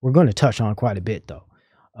 We're going to touch on quite a bit though.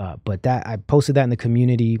 But that I posted that in the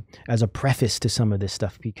community as a preface to some of this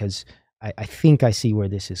stuff, because I think I see where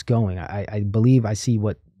this is going. I believe I see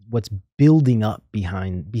what's building up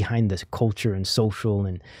behind this culture and social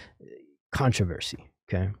and controversy.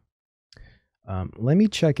 Okay. Let me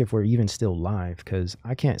check if we're even still live, because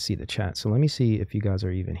I can't see the chat. So let me see if you guys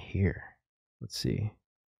are even here. Let's see.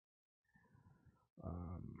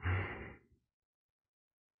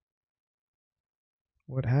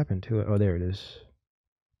 What happened to it? Oh, there it is.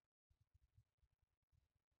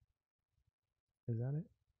 Is that it?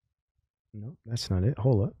 No, that's not it.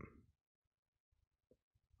 Hold up.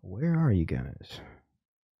 Where are you guys?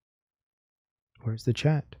 Where's the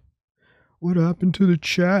chat? What happened to the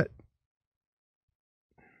chat?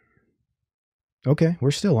 Okay,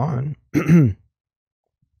 we're still on.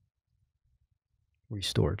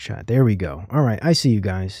 Restore chat. There we go. All right, I see you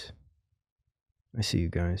guys. I see you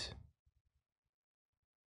guys.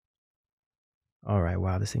 All right.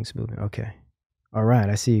 Wow, this thing's moving. Okay. All right.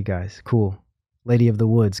 I see you guys. Cool. Lady of the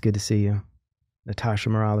Woods, good to see you. Natasha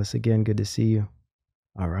Morales, again, good to see you.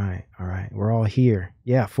 All right. All right. We're all here.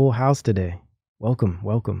 Yeah, full house today. Welcome.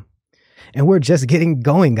 Welcome. And we're just getting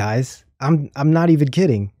going, guys. I'm not even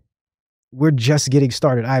kidding. We're just getting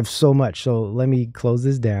started. I have so much. So let me close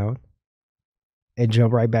this down and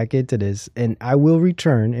jump right back into this. And I will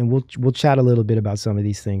return and we'll chat a little bit about some of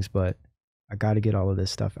these things, but I got to get all of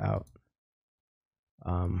this stuff out.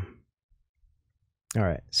 All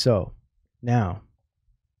right. So now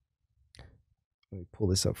let me pull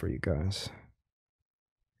this up for you guys.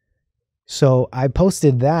 So I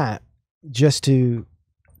posted that just to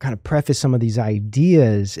kind of preface some of these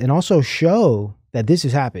ideas and also show that this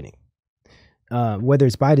is happening. Whether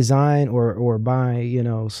it's by design or by, you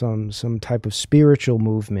know, some type of spiritual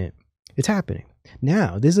movement, it's happening.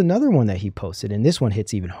 Now, there's another one that he posted, and this one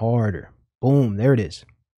hits even harder. Boom, there it is.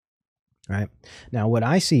 All right. Now, what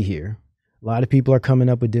I see here, a lot of people are coming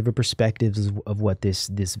up with different perspectives of what this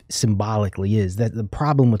symbolically is. That the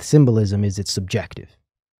problem with symbolism is it's subjective.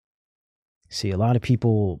 See, a lot of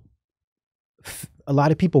people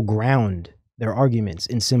ground their arguments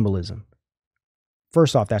in symbolism.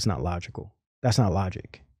 First off, that's not logical. That's not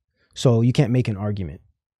logic. So you can't make an argument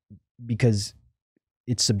because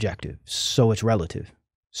it's subjective. So it's relative.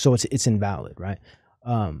 So it's invalid, right?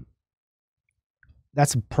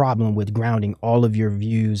 That's a problem with grounding all of your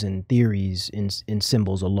views and theories in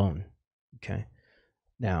symbols alone. Okay.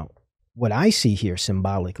 Now, what I see here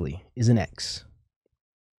symbolically is an X.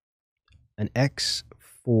 An X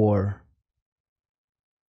for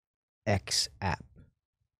X app.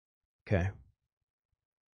 Okay.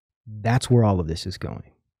 That's where all of this is going.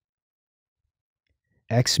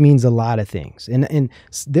 X means a lot of things. And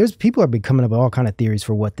there's people are coming up with all kind of theories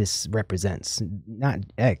for what this represents. Not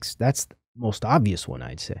X. That's the most obvious one,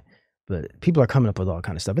 I'd say. But people are coming up with all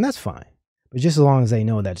kind of stuff, and that's fine. But just as long as they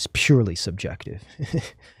know that it's purely subjective.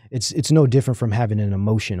 It's no different from having an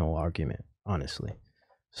emotional argument, honestly.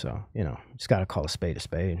 So, you know, just got to call a spade a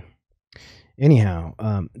spade.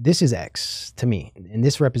 Anyhow, this is X to me, and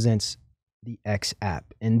this represents the X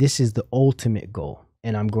app, and this is the ultimate goal.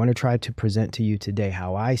 And I'm going to try to present to you today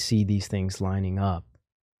how I see these things lining up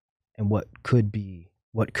and what could be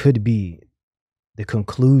the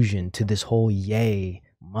conclusion to this whole yay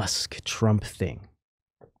Musk Trump thing.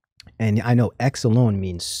 And I know X alone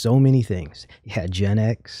means so many things. Yeah, Gen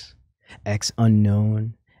X, X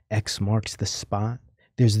unknown, X marks the spot.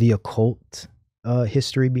 There's the occult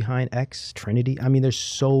history behind X, Trinity. I mean, there's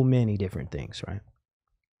so many different things, right?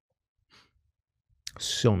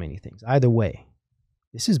 So many things. Either way,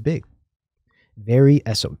 this is big. Very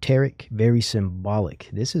esoteric, very symbolic.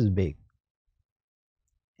 This is big.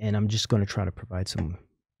 And I'm just going to try to provide some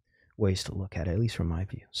ways to look at it, at least from my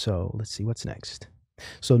view. So let's see what's next.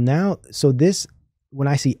 So now, this, when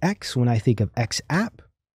I see X, when I think of X app,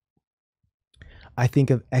 I think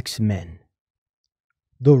of X-Men.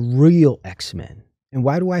 The real X-Men. And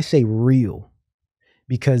why do I say real?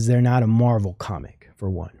 Because they're not a Marvel comic, for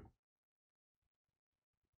one.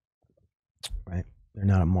 Right? They're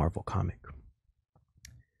not a Marvel comic.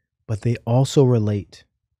 But they also relate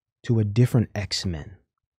to a different X-Men.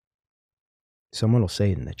 Someone will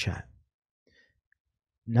say it in the chat.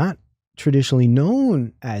 Not traditionally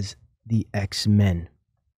known as the X-Men,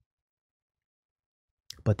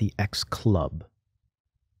 but the X-Club.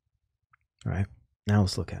 All right? Now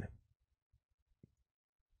let's look at it.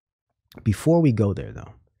 Before we go there,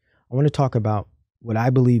 though, I want to talk about what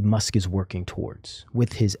I believe Musk is working towards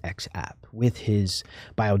with his X app, with his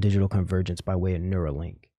biodigital convergence by way of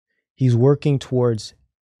Neuralink. He's working towards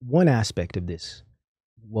one aspect of this.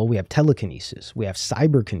 Well, we have telekinesis, we have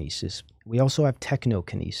cyberkinesis, we also have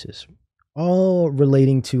technokinesis, all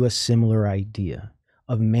relating to a similar idea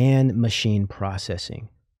of man-machine processing,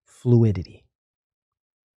 fluidity.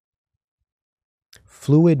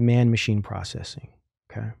 Fluid man-machine processing,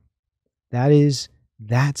 okay?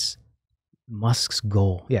 That's Musk's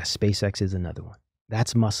goal. Yeah, SpaceX is another one.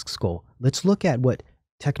 That's Musk's goal. Let's look at what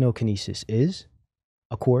technokinesis is.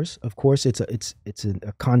 Of course, it's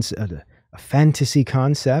a concept, a fantasy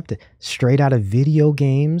concept straight out of video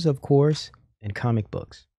games, of course, and comic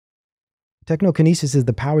books. Technokinesis is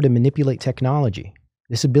the power to manipulate technology.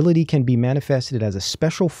 This ability can be manifested as a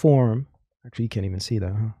special form. Actually, you can't even see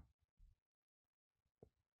that, huh?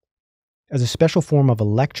 As a special form of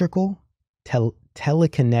electrical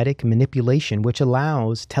telekinetic manipulation, which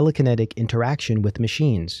allows telekinetic interaction with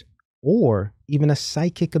machines, or even a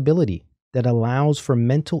psychic ability that allows for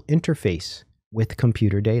mental interface with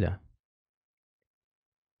computer data.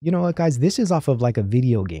 You know what, guys? This is off of like a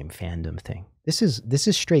video game fandom thing. This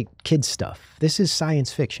is straight kid stuff. This is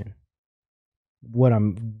science fiction. What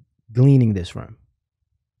I'm gleaning this from.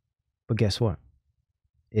 But guess what?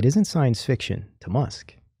 It isn't science fiction to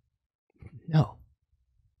Musk. No.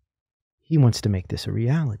 He wants to make this a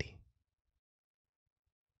reality.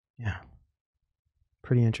 Yeah.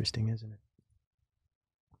 Pretty interesting, isn't it?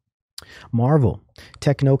 Marvel,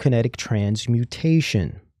 technokinetic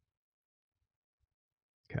transmutation.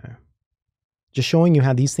 Okay. Just showing you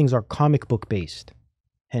how these things are comic book based.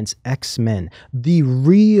 Hence X-Men, the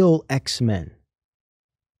real X-Men.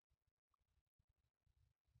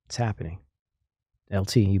 It's happening.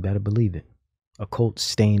 LT, you better believe it. Occult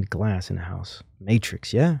stained glass in the house.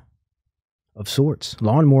 Matrix, yeah. Of sorts.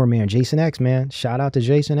 Lawnmower Man, Jason X, man. Shout out to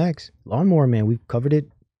Jason X. Lawnmower Man, we've covered it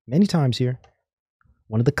many times here.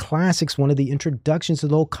 One of the classics, one of the introductions to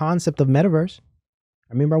the whole concept of metaverse.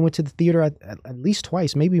 I remember I went to the theater at least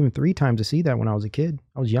twice, maybe even 3 times to see that when I was a kid.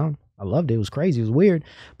 I was young. I loved it. It was crazy. It was weird.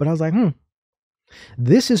 But I was like,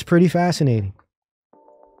 this is pretty fascinating.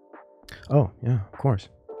 Oh, yeah, of course.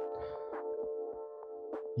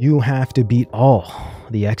 You have to beat all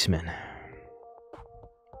the X-Men.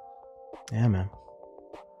 Yeah, man.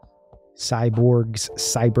 Cyborgs,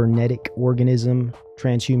 cybernetic organism,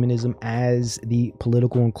 transhumanism as the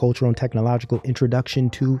political and cultural and technological introduction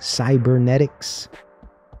to cybernetics.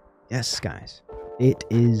 Yes, guys. It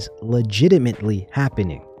is legitimately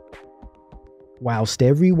happening. Whilst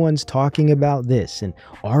everyone's talking about this and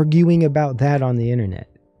arguing about that on the internet,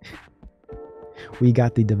 we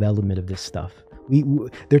got the development of this stuff.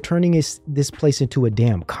 They're turning this place into a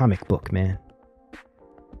damn comic book, man.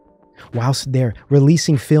 Whilst they're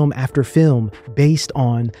releasing film after film based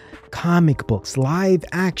on comic books, live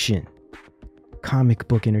action, comic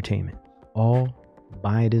book entertainment, all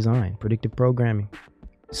by design, predictive programming,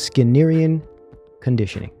 Skinnerian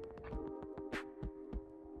conditioning.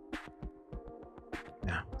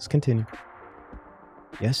 Now, let's continue.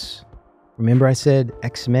 Yes, remember I said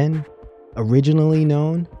X-Men, originally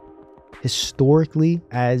known historically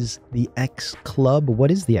as the X Club.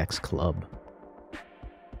 What is the X Club?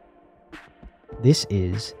 This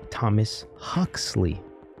is Thomas Huxley.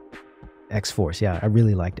 X-Force, yeah, I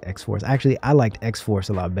really liked X-Force. Actually, I liked X-Force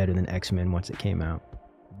a lot better than X-Men once it came out.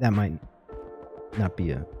 That might not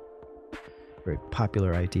be a very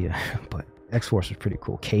popular idea, but X-Force was pretty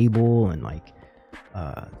cool. Cable and like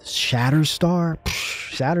Shatterstar.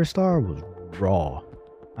 Shatterstar was raw.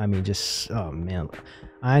 I mean, just, oh man.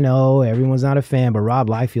 I know everyone's not a fan, but Rob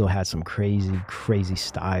Liefeld had some crazy, crazy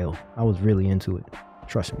style. I was really into it.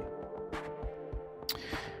 Trust me.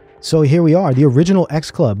 So here we are, the original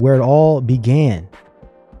X Club, where it all began.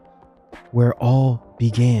 Where it all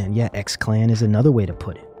began. Yeah, X-Clan is another way to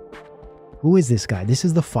put it. Who is this guy? This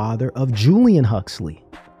is the father of Julian Huxley.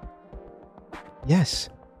 Yes.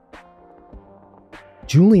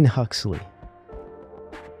 Julian Huxley.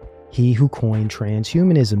 He who coined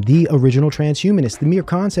transhumanism, the original transhumanist, the mere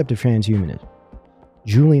concept of transhumanism.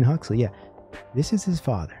 Julian Huxley, yeah. This is his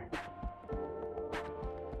father.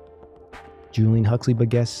 Julian Huxley, but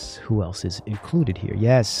guess who else is included here?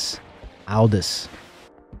 Yes, Aldous.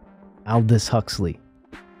 Aldous Huxley.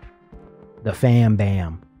 The Fam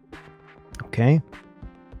Bam. Okay?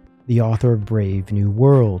 The author of Brave New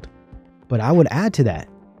World. But I would add to that,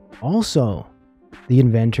 also, the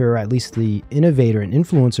inventor, or at least the innovator and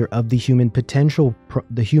influencer of the human potential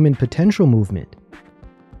movement,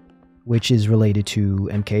 which is related to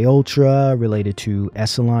MKUltra, related to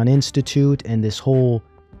Esalen Institute, and this whole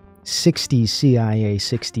 60s CIA,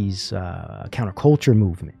 60s counterculture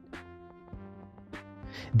movement.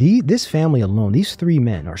 This family alone, these 3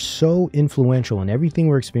 men are so influential in everything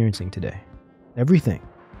we're experiencing today. Everything.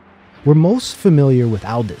 We're most familiar with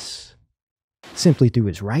Aldous simply through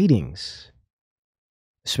his writings,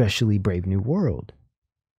 especially Brave New World,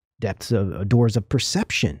 Depths of Doors of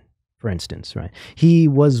Perception, for instance, right? He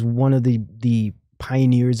was one of the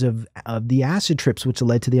pioneers of the acid trips, which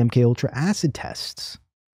led to the MKUltra acid tests.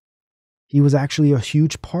 He was actually a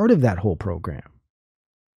huge part of that whole program.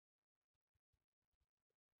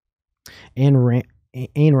 Ayn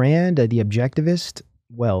Rand, the objectivist,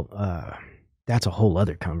 well, that's a whole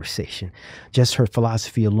other conversation. Just her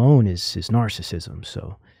philosophy alone is narcissism.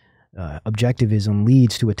 So objectivism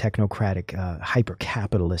leads to a technocratic,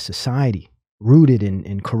 hyper-capitalist society rooted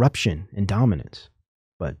in corruption and dominance.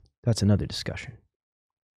 But that's another discussion.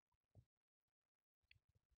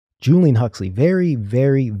 Julian Huxley, very,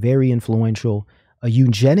 very, very influential, a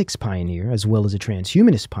eugenics pioneer as well as a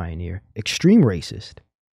transhumanist pioneer, extreme racist.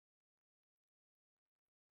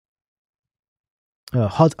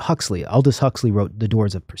 Aldous Huxley wrote The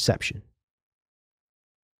Doors of Perception.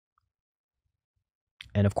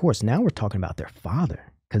 And of course, now we're talking about their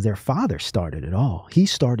father, because their father started it all. He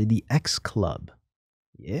started the X Club.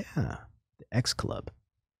 Yeah, the X Club.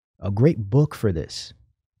 A great book for this.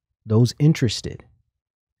 Those interested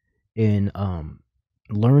in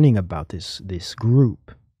learning about this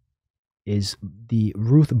group is the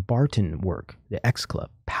Ruth Barton work, the X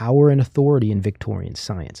Club, Power and Authority in Victorian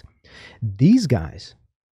Science. These guys,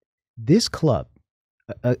 this club,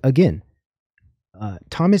 again,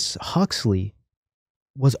 Thomas Huxley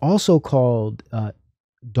was also called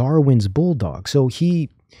Darwin's bulldog. So he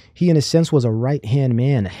in a sense was a right-hand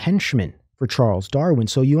man, a henchman for Charles Darwin.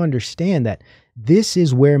 So you understand that this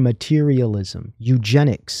is where materialism,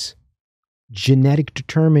 eugenics, genetic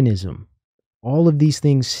determinism, all of these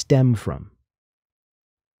things stem from.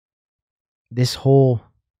 This whole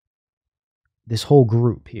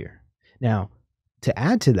group here. Now, to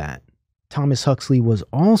add to that, Thomas Huxley was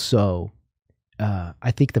also,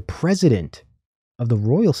 I think, the president of the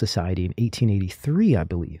Royal Society in 1883, I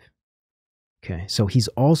believe. Okay, so he's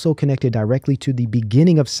also connected directly to the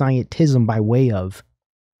beginning of scientism by way of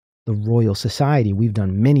the Royal Society. We've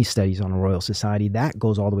done many studies on the Royal Society. That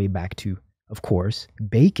goes all the way back to, of course,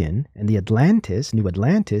 Bacon and the Atlantis, New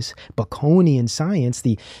Atlantis, Baconian science,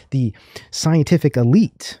 the scientific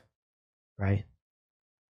elite, right?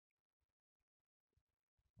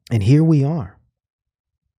 And here we are.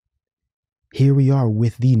 Here we are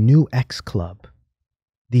with the new X Club,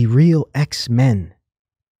 the real X-Men,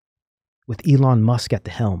 with Elon Musk at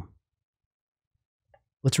the helm.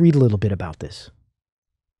 Let's read a little bit about this.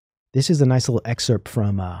 This is a nice little excerpt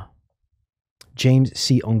from James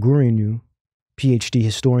C. Ongurinu, PhD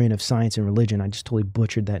historian of science and religion. I just totally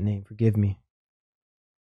butchered that name. Forgive me.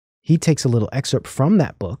 He takes a little excerpt from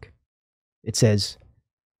that book. It says,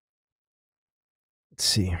 let's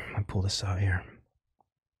see, I'll pull this out here.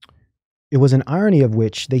 It was an irony of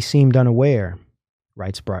which they seemed unaware,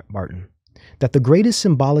 writes Barton, that the greatest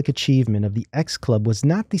symbolic achievement of the X Club was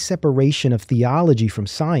not the separation of theology from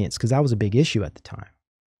science, because that was a big issue at the time.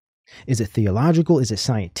 Is it theological? Is it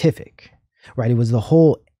scientific? Right? It was the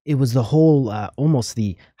whole almost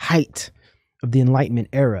the height of the Enlightenment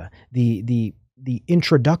era, the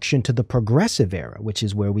introduction to the progressive era, which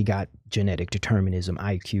is where we got genetic determinism,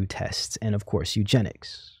 IQ tests, and of course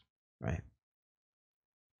eugenics, right?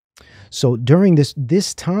 So during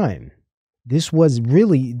this time, this was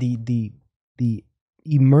really the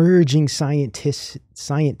emerging scientific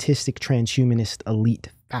transhumanist elite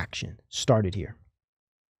faction started here.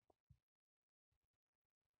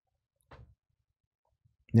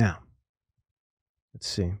 Now, let's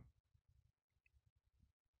see.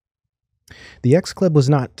 The X Club was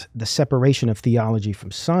not the separation of theology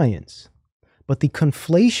from science, but the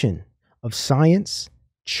conflation of science,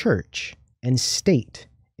 church, and state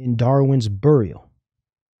in Darwin's burial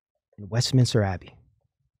in Westminster Abbey.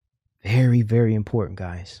 Very, very important,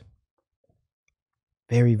 guys.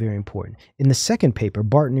 Very, very important. In the second paper,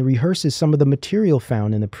 Barton rehearses some of the material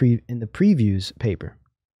found in the previews paper.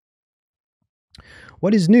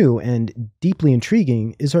 What is new and deeply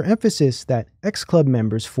intriguing is our emphasis that X Club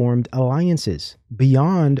members formed alliances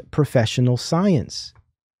beyond professional science.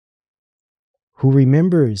 Who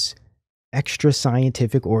remembers extra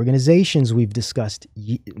scientific organizations we've discussed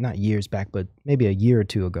not years back, but maybe a year or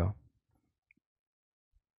two ago?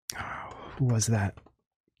 Who was that?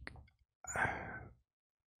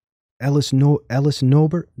 Ellis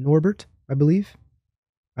Norbert, I believe,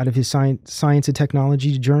 out of his Science and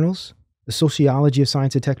Technology journals. The Sociology of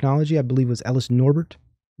Science and Technology, I believe, was Ellis Norton.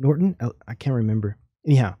 I can't remember.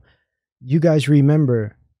 Anyhow, you guys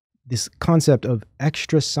remember this concept of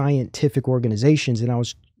extra scientific organizations, and I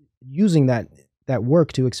was using that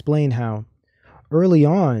work to explain how early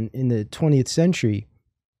on in the 20th century,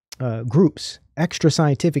 groups, extra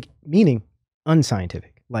scientific, meaning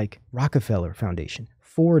unscientific, like Rockefeller Foundation,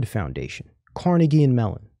 Ford Foundation, Carnegie and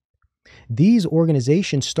Mellon. These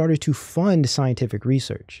organizations started to fund scientific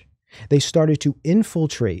research. They started to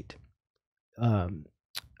infiltrate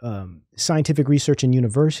scientific research in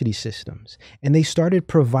university systems, and they started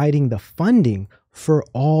providing the funding for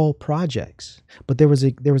all projects. But there was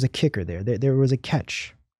a kicker there. There was a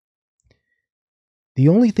catch. The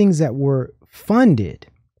only things that were funded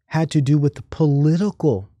had to do with the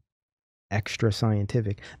political extra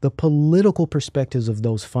scientific, the political perspectives of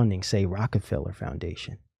those funding, say Rockefeller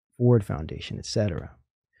Foundation, Ford Foundation, etc.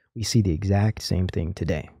 We see the exact same thing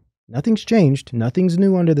today. Nothing's changed. Nothing's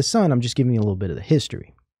new under the sun. I'm just giving you a little bit of the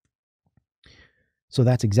history. So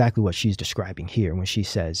that's exactly what she's describing here when she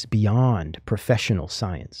says beyond professional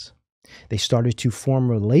science. They started to form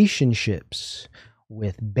relationships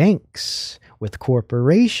with banks, with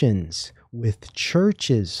corporations, with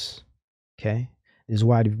churches. Okay? This is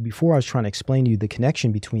why before I was trying to explain to you the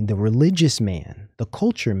connection between the religious man, the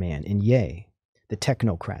culture man in Ye, the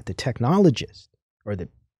technocrat, the technologist, or the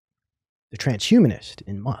transhumanist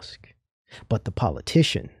in Musk, but the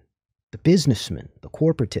politician, the businessman, the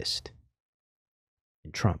corporatist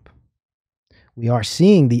in Trump. We are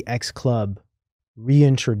seeing the X Club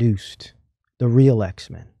reintroduced, the real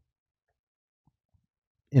X-Men,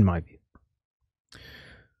 in my view.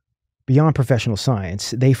 Beyond professional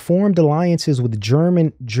science, they formed alliances with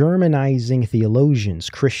Germanizing theologians,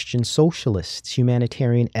 Christian socialists,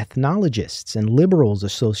 humanitarian ethnologists, and liberals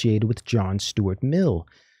associated with John Stuart Mill,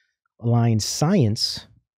 aligned science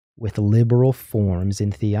with liberal forms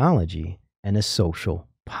in theology and a social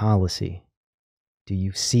policy. Do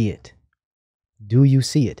you see it? Do you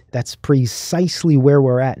see it? That's precisely where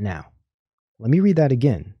we're at now. Let me read that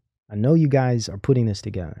again. I know you guys are putting this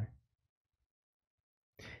together.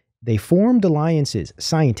 They formed alliances,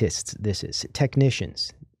 scientists, this is,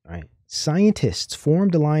 technicians, right? Scientists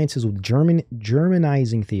formed alliances with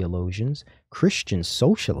Germanizing theologians, Christian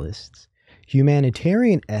socialists,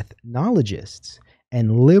 humanitarian ethnologists,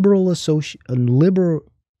 and liberals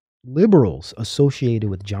associated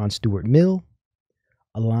with John Stuart Mill,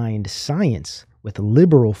 aligned science with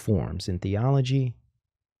liberal forms in theology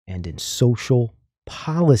and in social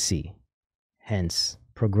policy, hence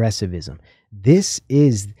progressivism. This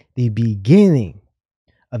is the beginning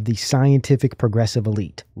of the scientific progressive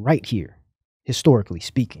elite right here, historically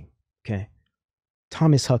speaking, okay?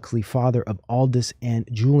 Thomas Huxley, father of Aldous and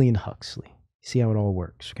Julian Huxley. See how it all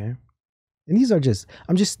works, okay? And these are just,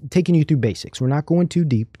 I'm just taking you through basics. We're not going too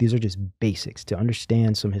deep. These are just basics to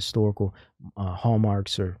understand some historical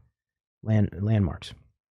hallmarks or landmarks.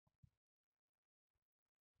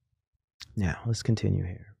 Now, let's continue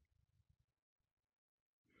here.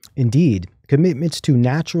 Indeed, commitments to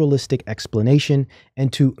naturalistic explanation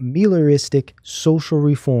and to melioristic social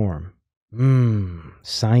reform.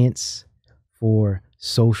 Science for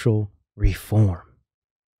social reform.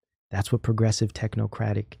 That's what progressive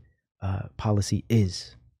technocratic policy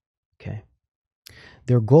is. Okay.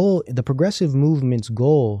 Their goal, the progressive movement's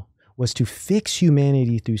goal, was to fix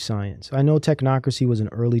humanity through science. I know technocracy was an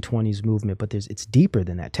early 20s movement, but it's deeper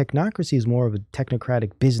than that. Technocracy is more of a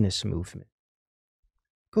technocratic business movement.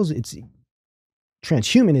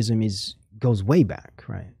 Transhumanism goes way back,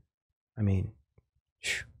 right? I mean,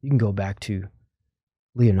 you can go back to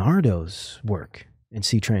Leonardo's work and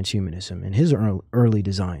see transhumanism and his early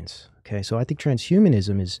designs. Okay, so I think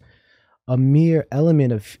transhumanism is a mere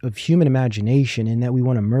element of human imagination in that we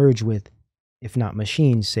want to merge with, if not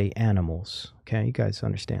machines, say animals. Okay, you guys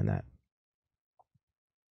understand that.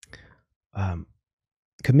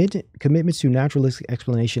 Commitments to naturalistic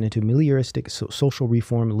explanation and to melioristic social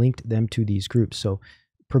reform linked them to these groups. So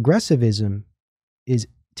progressivism is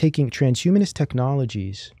taking transhumanist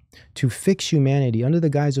technologies to fix humanity under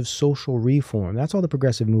the guise of social reform. That's all the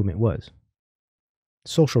progressive movement was.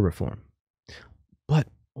 Social reform. But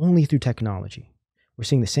only through technology. We're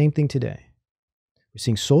seeing the same thing today. We're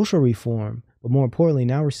seeing social reform, but more importantly,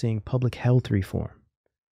 now we're seeing public health reform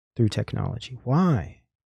through technology. Why?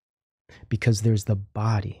 Because there's the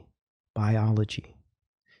body, biology.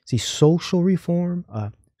 See, social reform,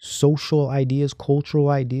 social ideas, cultural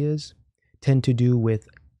ideas tend to do with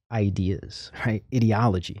ideas, right?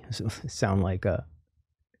 Ideology. So sound like that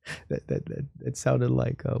sounded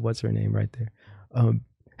like what's her name right there?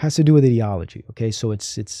 Has to do with ideology. Okay, so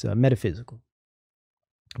it's metaphysical.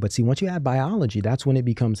 But see, once you add biology, that's when it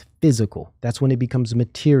becomes physical. That's when it becomes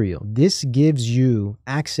material. This gives you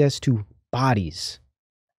access to bodies.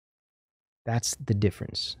 That's the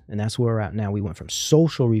difference. And that's where we're at now. We went from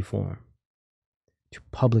social reform to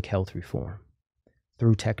public health reform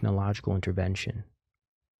through technological intervention.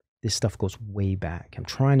 This stuff goes way back. I'm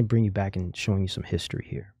trying to bring you back and showing you some history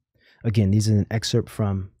here. Again, this is an excerpt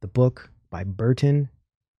from the book by Burton.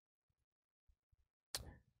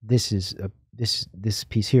 This is this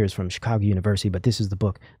piece here is from Chicago University, but this is the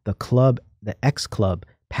book, The X Club,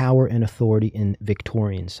 Power and Authority in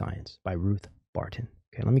Victorian Science by Ruth Barton.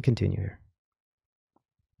 Okay, let me continue here.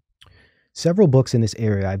 Several books in this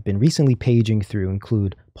area I've been recently paging through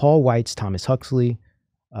include Paul White's Thomas Huxley,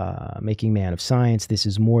 Making Man of Science. This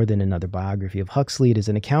is more than another biography of Huxley. It is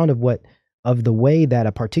an account of the way that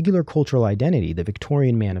a particular cultural identity, the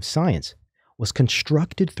Victorian man of science, was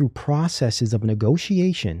constructed through processes of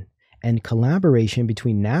negotiation and collaboration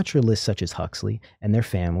between naturalists such as Huxley and their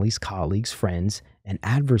families, colleagues, friends, and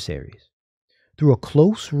adversaries. Through a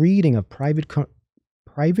close reading of private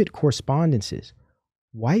correspondences,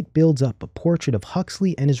 White builds up a portrait of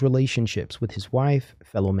Huxley and his relationships with his wife,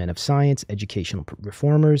 fellow men of science, educational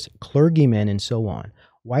reformers, clergymen, and so on.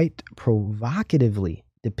 White provocatively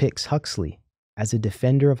depicts Huxley as a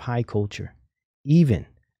defender of high culture, even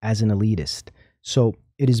as an elitist. So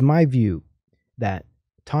it is my view that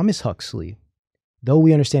Thomas Huxley, though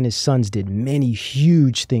we understand his sons did many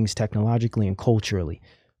huge things technologically and culturally,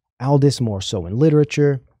 Aldous more so in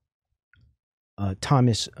literature,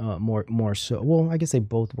 Thomas more so, well, I guess they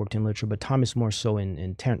both worked in literature, but Thomas more so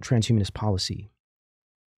in transhumanist policy.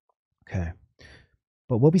 Okay.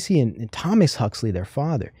 But what we see in Thomas Huxley, their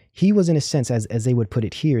father, he was in a sense, as they would put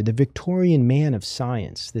it here, the Victorian man of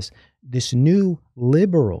science, this new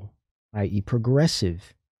liberal, i.e.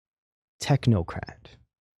 progressive technocrat,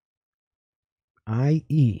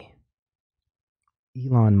 i.e.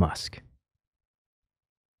 Elon Musk.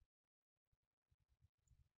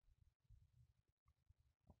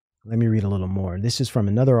 Let me read a little more. This is from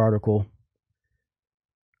another article.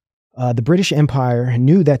 The British Empire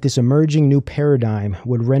knew that this emerging new paradigm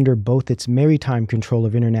would render both its maritime control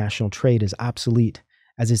of international trade as obsolete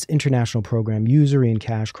as its international program usury and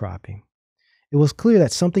cash cropping. It was clear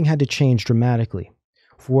that something had to change dramatically,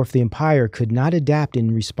 for if the empire could not adapt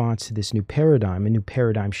in response to this new paradigm, a new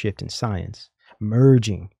paradigm shift in science,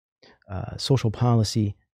 merging social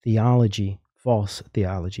policy, theology, false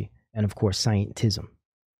theology, and of course scientism,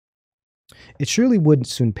 it surely would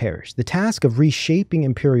soon perish. The task of reshaping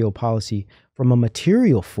imperial policy from a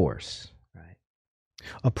material force, right,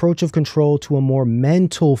 approach of control to a more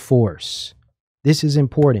mental force. This is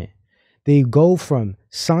important. They go from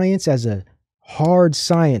science as a hard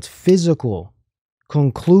science, physical,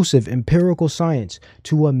 conclusive, empirical science,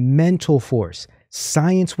 to a mental force,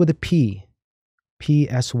 science with a P,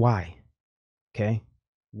 P-S-Y, okay?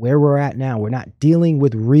 Where we're at now, we're not dealing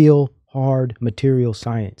with real, hard, material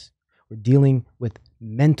science. We're dealing with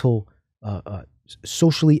mental,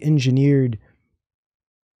 socially engineered,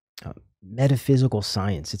 metaphysical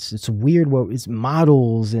science. It's weird. It's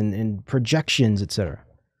models and projections, etc.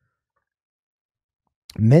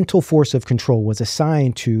 Mental force of control was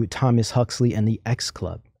assigned to Thomas Huxley and the X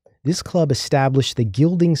Club. This club established the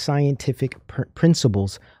gilding scientific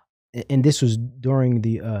principles, and this was during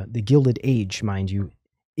the Gilded Age, mind you,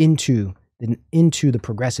 into the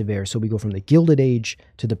progressive era. So we go from the Gilded Age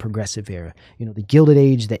to the progressive era. You know, the Gilded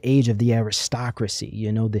Age, the age of the aristocracy,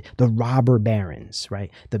 you know, the robber barons, right?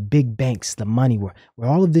 The big banks, the money, where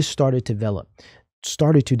all of this started to develop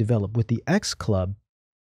with the X Club.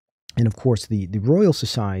 And of course, the Royal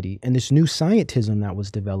Society and this new scientism that was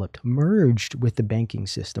developed merged with the banking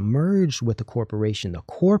system, merged with the corporation. The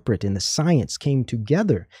corporate and the science came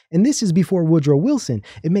together. And this is before Woodrow Wilson.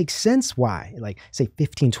 It makes sense why, like, say,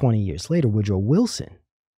 15, 20 years later, Woodrow Wilson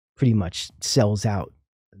pretty much sells out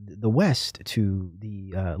the West to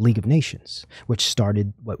the League of Nations, which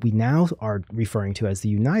started what we now are referring to as the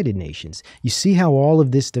United Nations. You see how all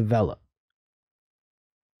of this developed.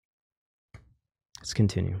 Let's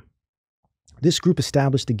continue. This group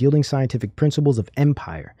established the gilding scientific principles of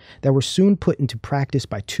empire that were soon put into practice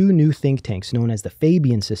by two new think tanks known as the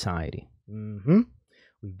Fabian Society. We've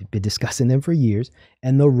been discussing them for years.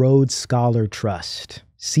 And the Rhodes Scholar Trust,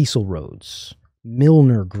 Cecil Rhodes,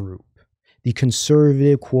 Milner Group, the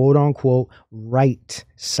conservative, quote unquote, right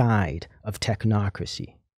side of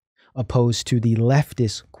technocracy, opposed to the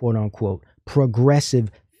leftist, quote unquote,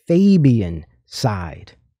 progressive Fabian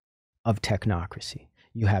side of technocracy.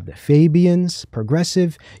 You have the Fabians,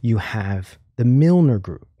 progressive. You have the Milner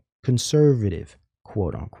Group, conservative,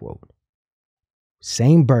 quote unquote.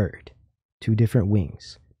 Same bird, two different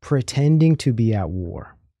wings, pretending to be at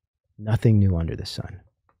war. Nothing new under the sun.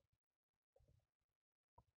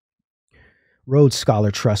 Rhodes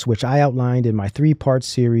Scholar Trust, which I outlined in my 3-part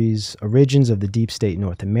series, Origins of the Deep State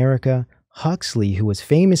North America. Huxley, who was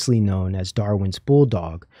famously known as Darwin's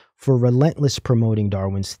bulldog for relentless promoting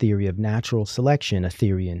Darwin's theory of natural selection, a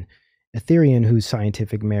Therian whose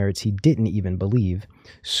scientific merits he didn't even believe,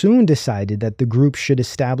 soon decided that the group should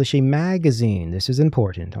establish a magazine. This is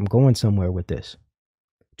important. I'm going somewhere with this.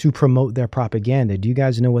 To promote their propaganda. Do you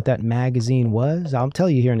guys know what that magazine was? I'll tell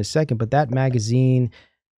you here in a second, but that magazine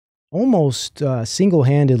almost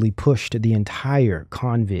single-handedly pushed the entire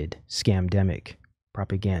COVID scamdemic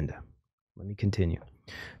propaganda. Let me continue.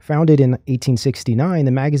 Founded in 1869,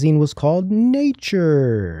 the magazine was called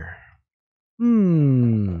Nature.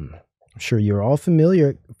 I'm sure you're all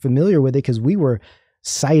familiar with it because we were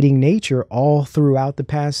citing Nature all throughout the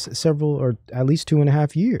past several, or at least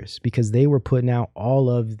 2.5 years, because they were putting out all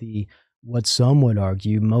of the, what some would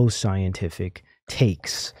argue, most scientific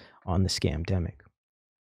takes on the scamdemic.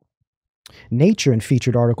 Nature and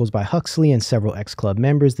featured articles by Huxley and several X-Club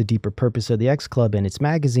members. The deeper purpose of the X-Club and its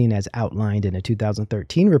magazine, as outlined in a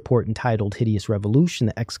 2013 report entitled Hideous Revolution,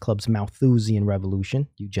 the X-Club's Malthusian Revolution,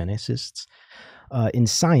 eugenicists, in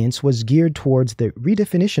science, was geared towards the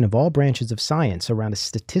redefinition of all branches of science around a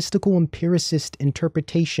statistical empiricist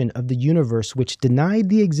interpretation of the universe which denied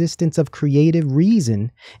the existence of creative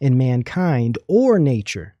reason in mankind or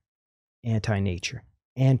nature. Anti-nature.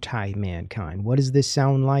 Anti-mankind. What does this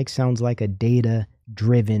sound like? Sounds like a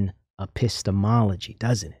data-driven epistemology,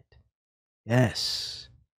 doesn't it? Yes.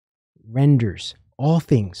 Renders all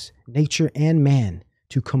things, nature and man,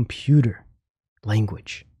 to computer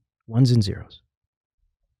language. Ones and zeros.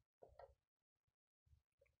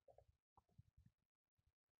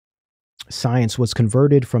 Science was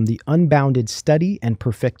converted from the unbounded study and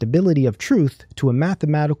perfectibility of truth to a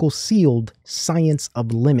mathematical sealed science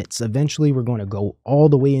of limits. Eventually, we're going to go all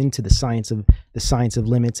the way into the science of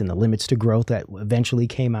limits and the limits to growth that eventually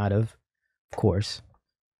came out of course,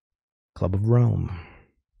 Club of Rome.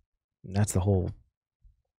 And that's the whole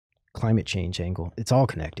climate change angle. It's all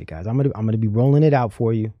connected, guys. I'm gonna be rolling it out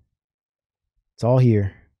for you. It's all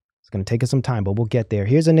here. It's going to take us some time, but we'll get there.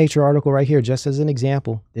 Here's a Nature article right here, just as an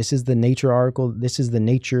example. This is the Nature article. This is the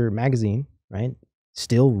Nature magazine, right?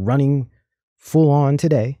 Still running full on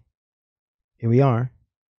today. Here we are.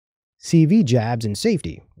 CV jabs and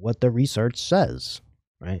safety. What the research says,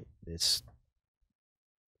 right? It's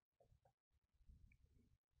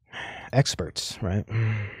experts, right?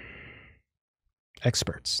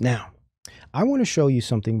 Experts. Now, I want to show you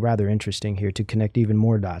something rather interesting here to connect even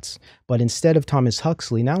more dots. But instead of Thomas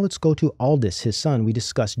Huxley, now let's go to Aldous, his son. We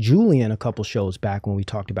discussed Julian a couple shows back when we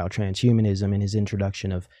talked about transhumanism and his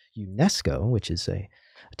introduction of UNESCO, which is a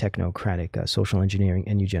technocratic social engineering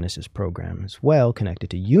and eugenesis program as well, connected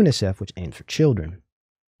to UNICEF, which aims for children.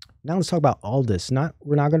 Now let's talk about Aldous.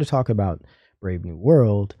 We're not going to talk about Brave New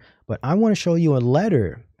World, but I want to show you a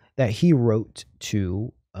letter that he wrote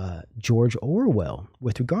to George Orwell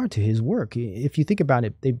with regard to his work. If you think about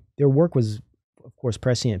it, their work was, of course,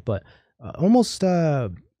 prescient, but there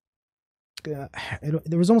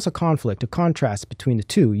was almost a conflict, a contrast between the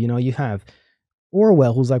two. You know, you have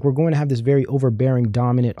Orwell, who's like, we're going to have this very overbearing,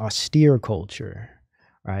 dominant, austere culture,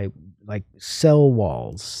 right? Like cell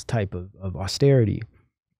walls type of austerity,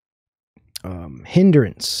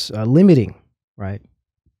 hindrance, limiting, right?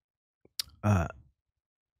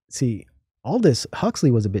 See, Aldous Huxley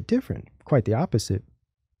was a bit different, quite the opposite.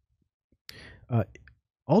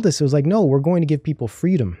 Aldous was like, no, we're going to give people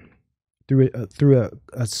freedom through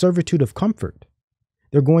a servitude of comfort.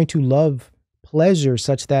 They're going to love pleasure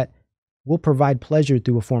such that we'll provide pleasure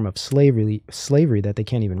through a form of slavery that they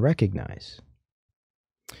can't even recognize.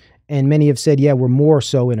 And many have said, yeah, we're more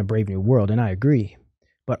so in a Brave New World, and I agree.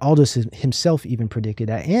 But Aldous himself even predicted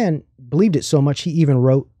that and believed it so much he even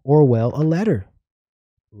wrote Orwell a letter.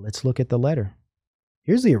 Let's look at the letter.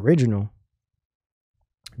 Here's the original.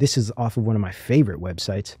 This is off of one of my favorite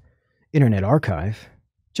websites, Internet Archive,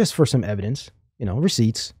 just for some evidence, you know,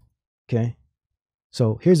 receipts. Okay.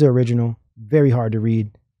 So here's the original. Very hard to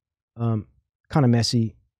read. Kind of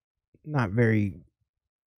messy. Not very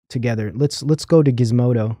together. Let's go to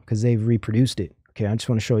Gizmodo because they've reproduced it. Okay. I just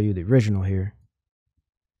want to show you the original here.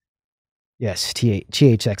 Yes.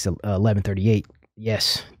 THX 1138.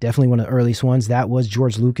 Yes, definitely one of the earliest ones. That was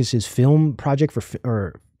George Lucas's film project for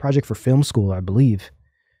film school, I believe.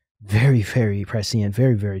 Very, very prescient,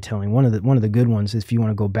 very, very telling. One of the good ones if you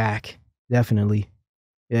want to go back, definitely.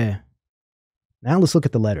 Yeah. Now let's look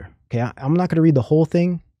at the letter. Okay, I'm not going to read the whole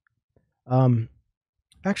thing.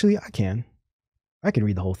 Actually, I can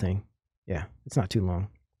read the whole thing. Yeah, it's not too long.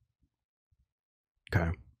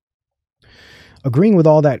 Okay. Agreeing with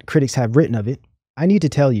all that critics have written of it, I need to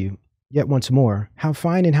tell you, yet once more, how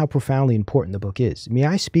fine and how profoundly important the book is. May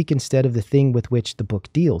I speak instead of the thing with which the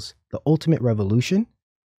book deals, the ultimate revolution?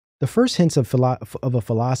 The first hints of a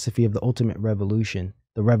philosophy of the ultimate revolution,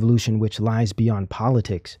 the revolution which lies beyond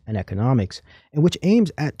politics and economics, and which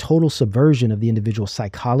aims at total subversion of the individual's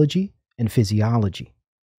psychology and physiology.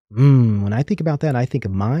 When I think about that, I think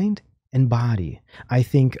of mind and body. I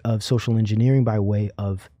think of social engineering by way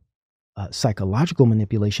of psychological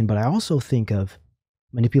manipulation, but I also think of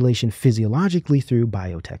manipulation physiologically through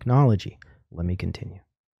biotechnology. Let me continue.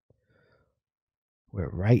 We're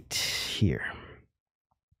right here.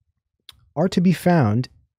 Are to be found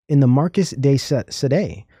in the Marquis de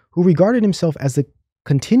Sade, who regarded himself as the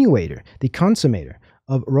continuator, the consummator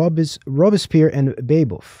of Robespierre and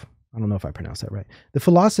Babeuf. I don't know if I pronounced that right. The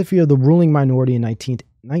philosophy of the ruling minority in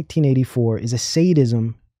 1984 is a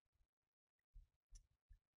sadism.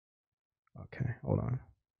 Okay, hold on.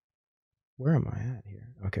 Where am I at here?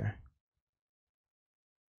 Okay.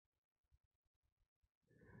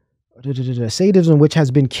 sadism which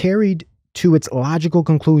has been carried to its logical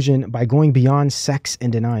conclusion by going beyond sex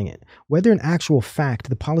and denying it. Whether in actual fact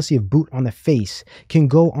the policy of boot on the face can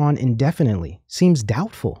go on indefinitely seems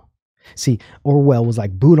doubtful. See, Orwell was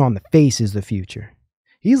like, boot on the face is the future.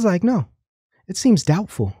 He's like, no, it seems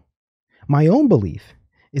doubtful. My own belief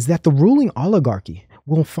is that the ruling oligarchy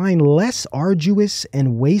will find less arduous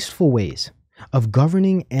and wasteful ways of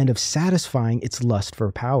governing and of satisfying its lust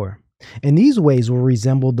for power. And these ways will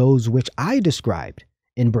resemble those which I described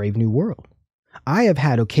in Brave New World. I have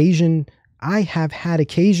had occasion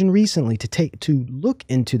recently to look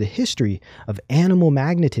into the history of animal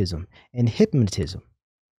magnetism and hypnotism.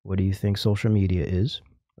 What do you think social media is?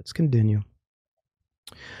 Let's continue.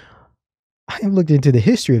 I have looked into the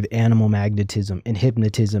history of animal magnetism and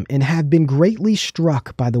hypnotism and have been greatly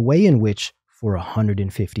struck by the way in which, for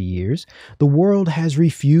 150 years, the world has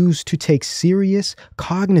refused to take serious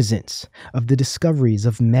cognizance of the discoveries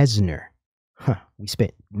of Mesmer. We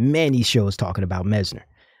spent many shows talking about Mesmer.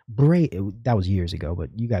 Braid, that was years ago, but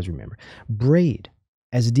you guys remember. Braid,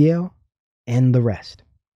 Esdiel, and the rest.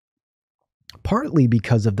 Partly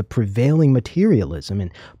because of the prevailing materialism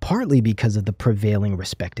and partly because of the prevailing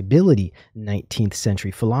respectability, 19th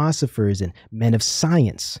century philosophers and men of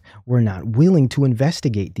science were not willing to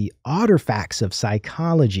investigate the artifacts of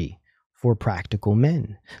psychology for practical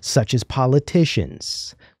men, such as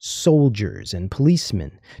politicians, soldiers, and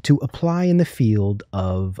policemen, to apply in the field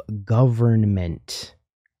of government,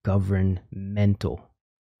 governmental,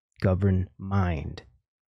 govern mind,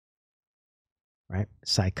 right?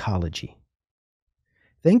 Psychology.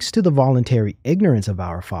 Thanks to the voluntary ignorance of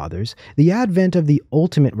our fathers, the advent of the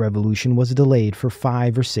ultimate revolution was delayed for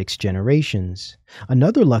 5 or 6 generations.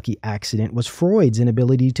 Another lucky accident was Freud's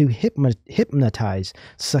inability to hypnotize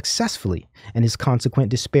successfully and his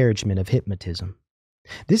consequent disparagement of hypnotism.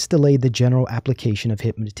 This delayed the general application of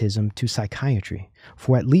hypnotism to psychiatry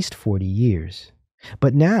for at least 40 years.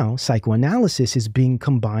 But now psychoanalysis is being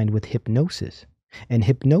combined with hypnosis, and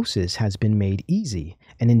hypnosis has been made easy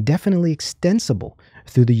and indefinitely extensible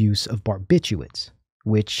through the use of barbiturates,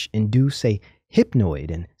 which induce a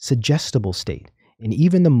hypnoid and suggestible state in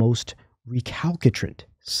even the most recalcitrant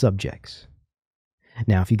subjects.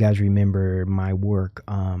 Now, if you guys remember my work,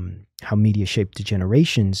 How Media Shaped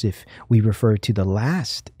Generations, if we refer to the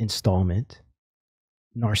last installment,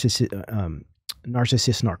 Narcissist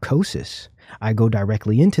Narcosis, I go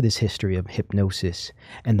directly into this history of hypnosis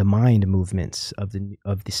and the mind movements of the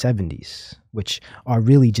 70s, which are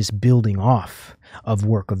really just building off of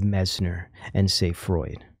work of Mesmer and, say,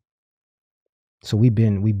 Freud. So we've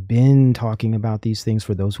been talking about these things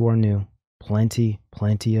for those who are new. Plenty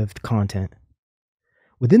of content.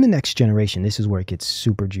 Within the next generation, this is where it gets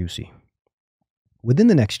super juicy. Within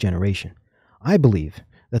the next generation, I believe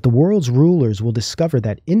that the world's rulers will discover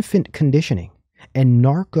that infant conditioning and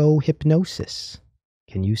narco-hypnosis,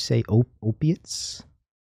 can you say opiates,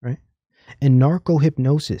 right? And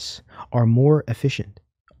narco-hypnosis are more efficient.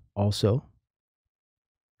 Also,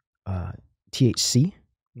 THC,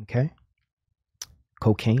 okay?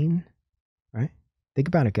 Cocaine, right? Think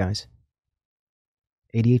about it, guys.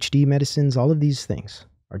 ADHD medicines, all of these things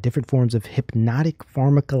are different forms of hypnotic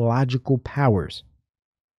pharmacological powers,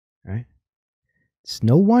 right? It's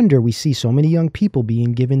no wonder we see so many young people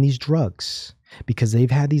being given these drugs because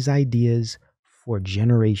they've had these ideas for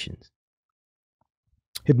generations.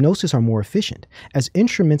 Hypnosis are more efficient as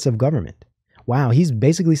instruments of government. Wow, he's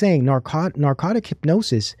basically saying narcotic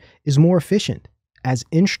hypnosis is more efficient as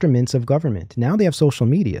instruments of government. Now they have social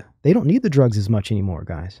media. They don't need the drugs as much anymore,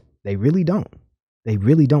 guys. They really don't. They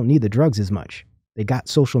really don't need the drugs as much. They got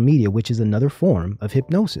social media, which is another form of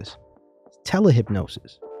hypnosis.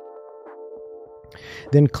 Telehypnosis.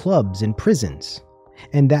 Then clubs and prisons,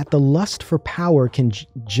 and that the lust for power can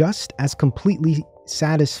just as completely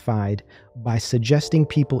satisfied by suggesting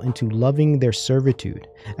people into loving their servitude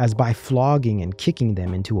as by flogging and kicking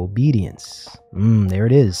them into obedience. There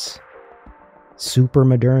it is. Super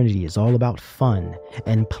modernity is all about fun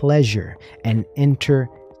and pleasure and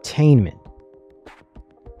entertainment.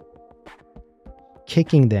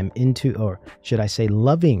 Kicking them into, or should I say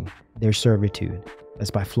loving their servitude, as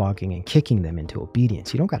by flogging and kicking them into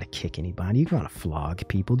obedience. You don't got to kick anybody. You got to flog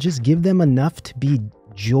people. Just give them enough to be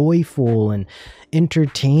joyful and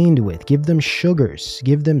entertained with. Give them sugars,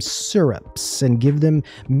 give them syrups, and give them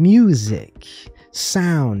music,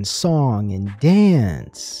 sound, song, and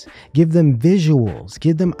dance. Give them visuals.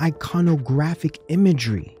 Give them iconographic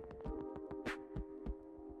imagery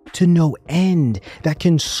to no end that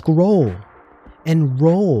can scroll and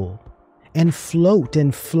roll and float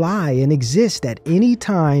and fly and exist at any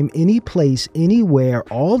time, any place, anywhere,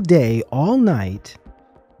 all day, all night,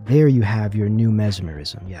 There you have your new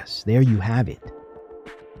mesmerism. Yes, there you have it.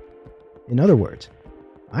 In other words,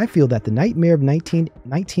 I feel that the nightmare of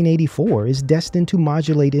 1984 is destined to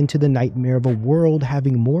modulate into the nightmare of a world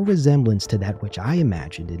having more resemblance to that which I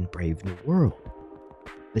imagined in Brave New World.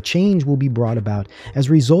 The change will be brought about as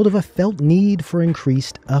a result of a felt need for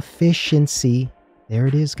increased efficiency. There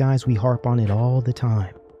it is, guys. We harp on it all the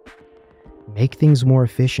time. Make things more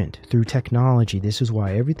efficient through technology. This is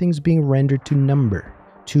why everything's being rendered to number,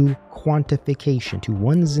 to quantification, to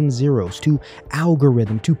ones and zeros, to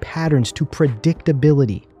algorithm, to patterns, to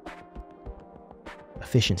predictability.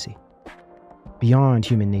 Efficiency. Beyond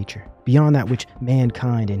human nature. Beyond that which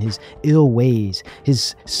mankind and his ill ways,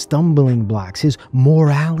 his stumbling blocks, his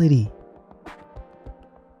morality.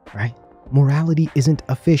 Right? Morality isn't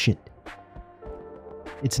efficient.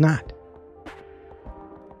 It's not.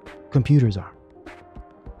 Computers are.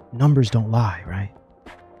 Numbers don't lie, right?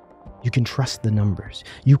 You can trust the numbers.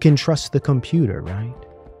 You can trust the computer, right?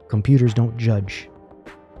 Computers don't judge.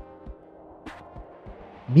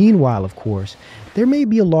 Meanwhile, of course, there may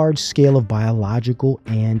be a large scale of biological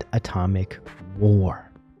and atomic war.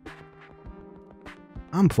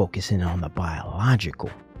 I'm focusing on the biological,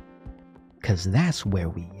 because that's where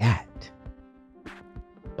we at.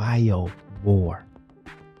 Bio war.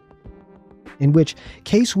 In which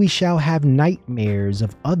case we shall have nightmares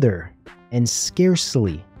of other and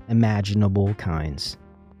scarcely imaginable kinds.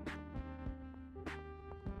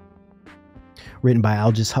 Written by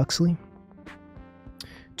Aldous Huxley.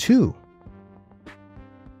 2.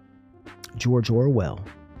 George Orwell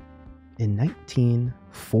in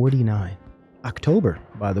 1949. October,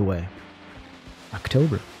 by the way.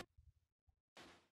 October.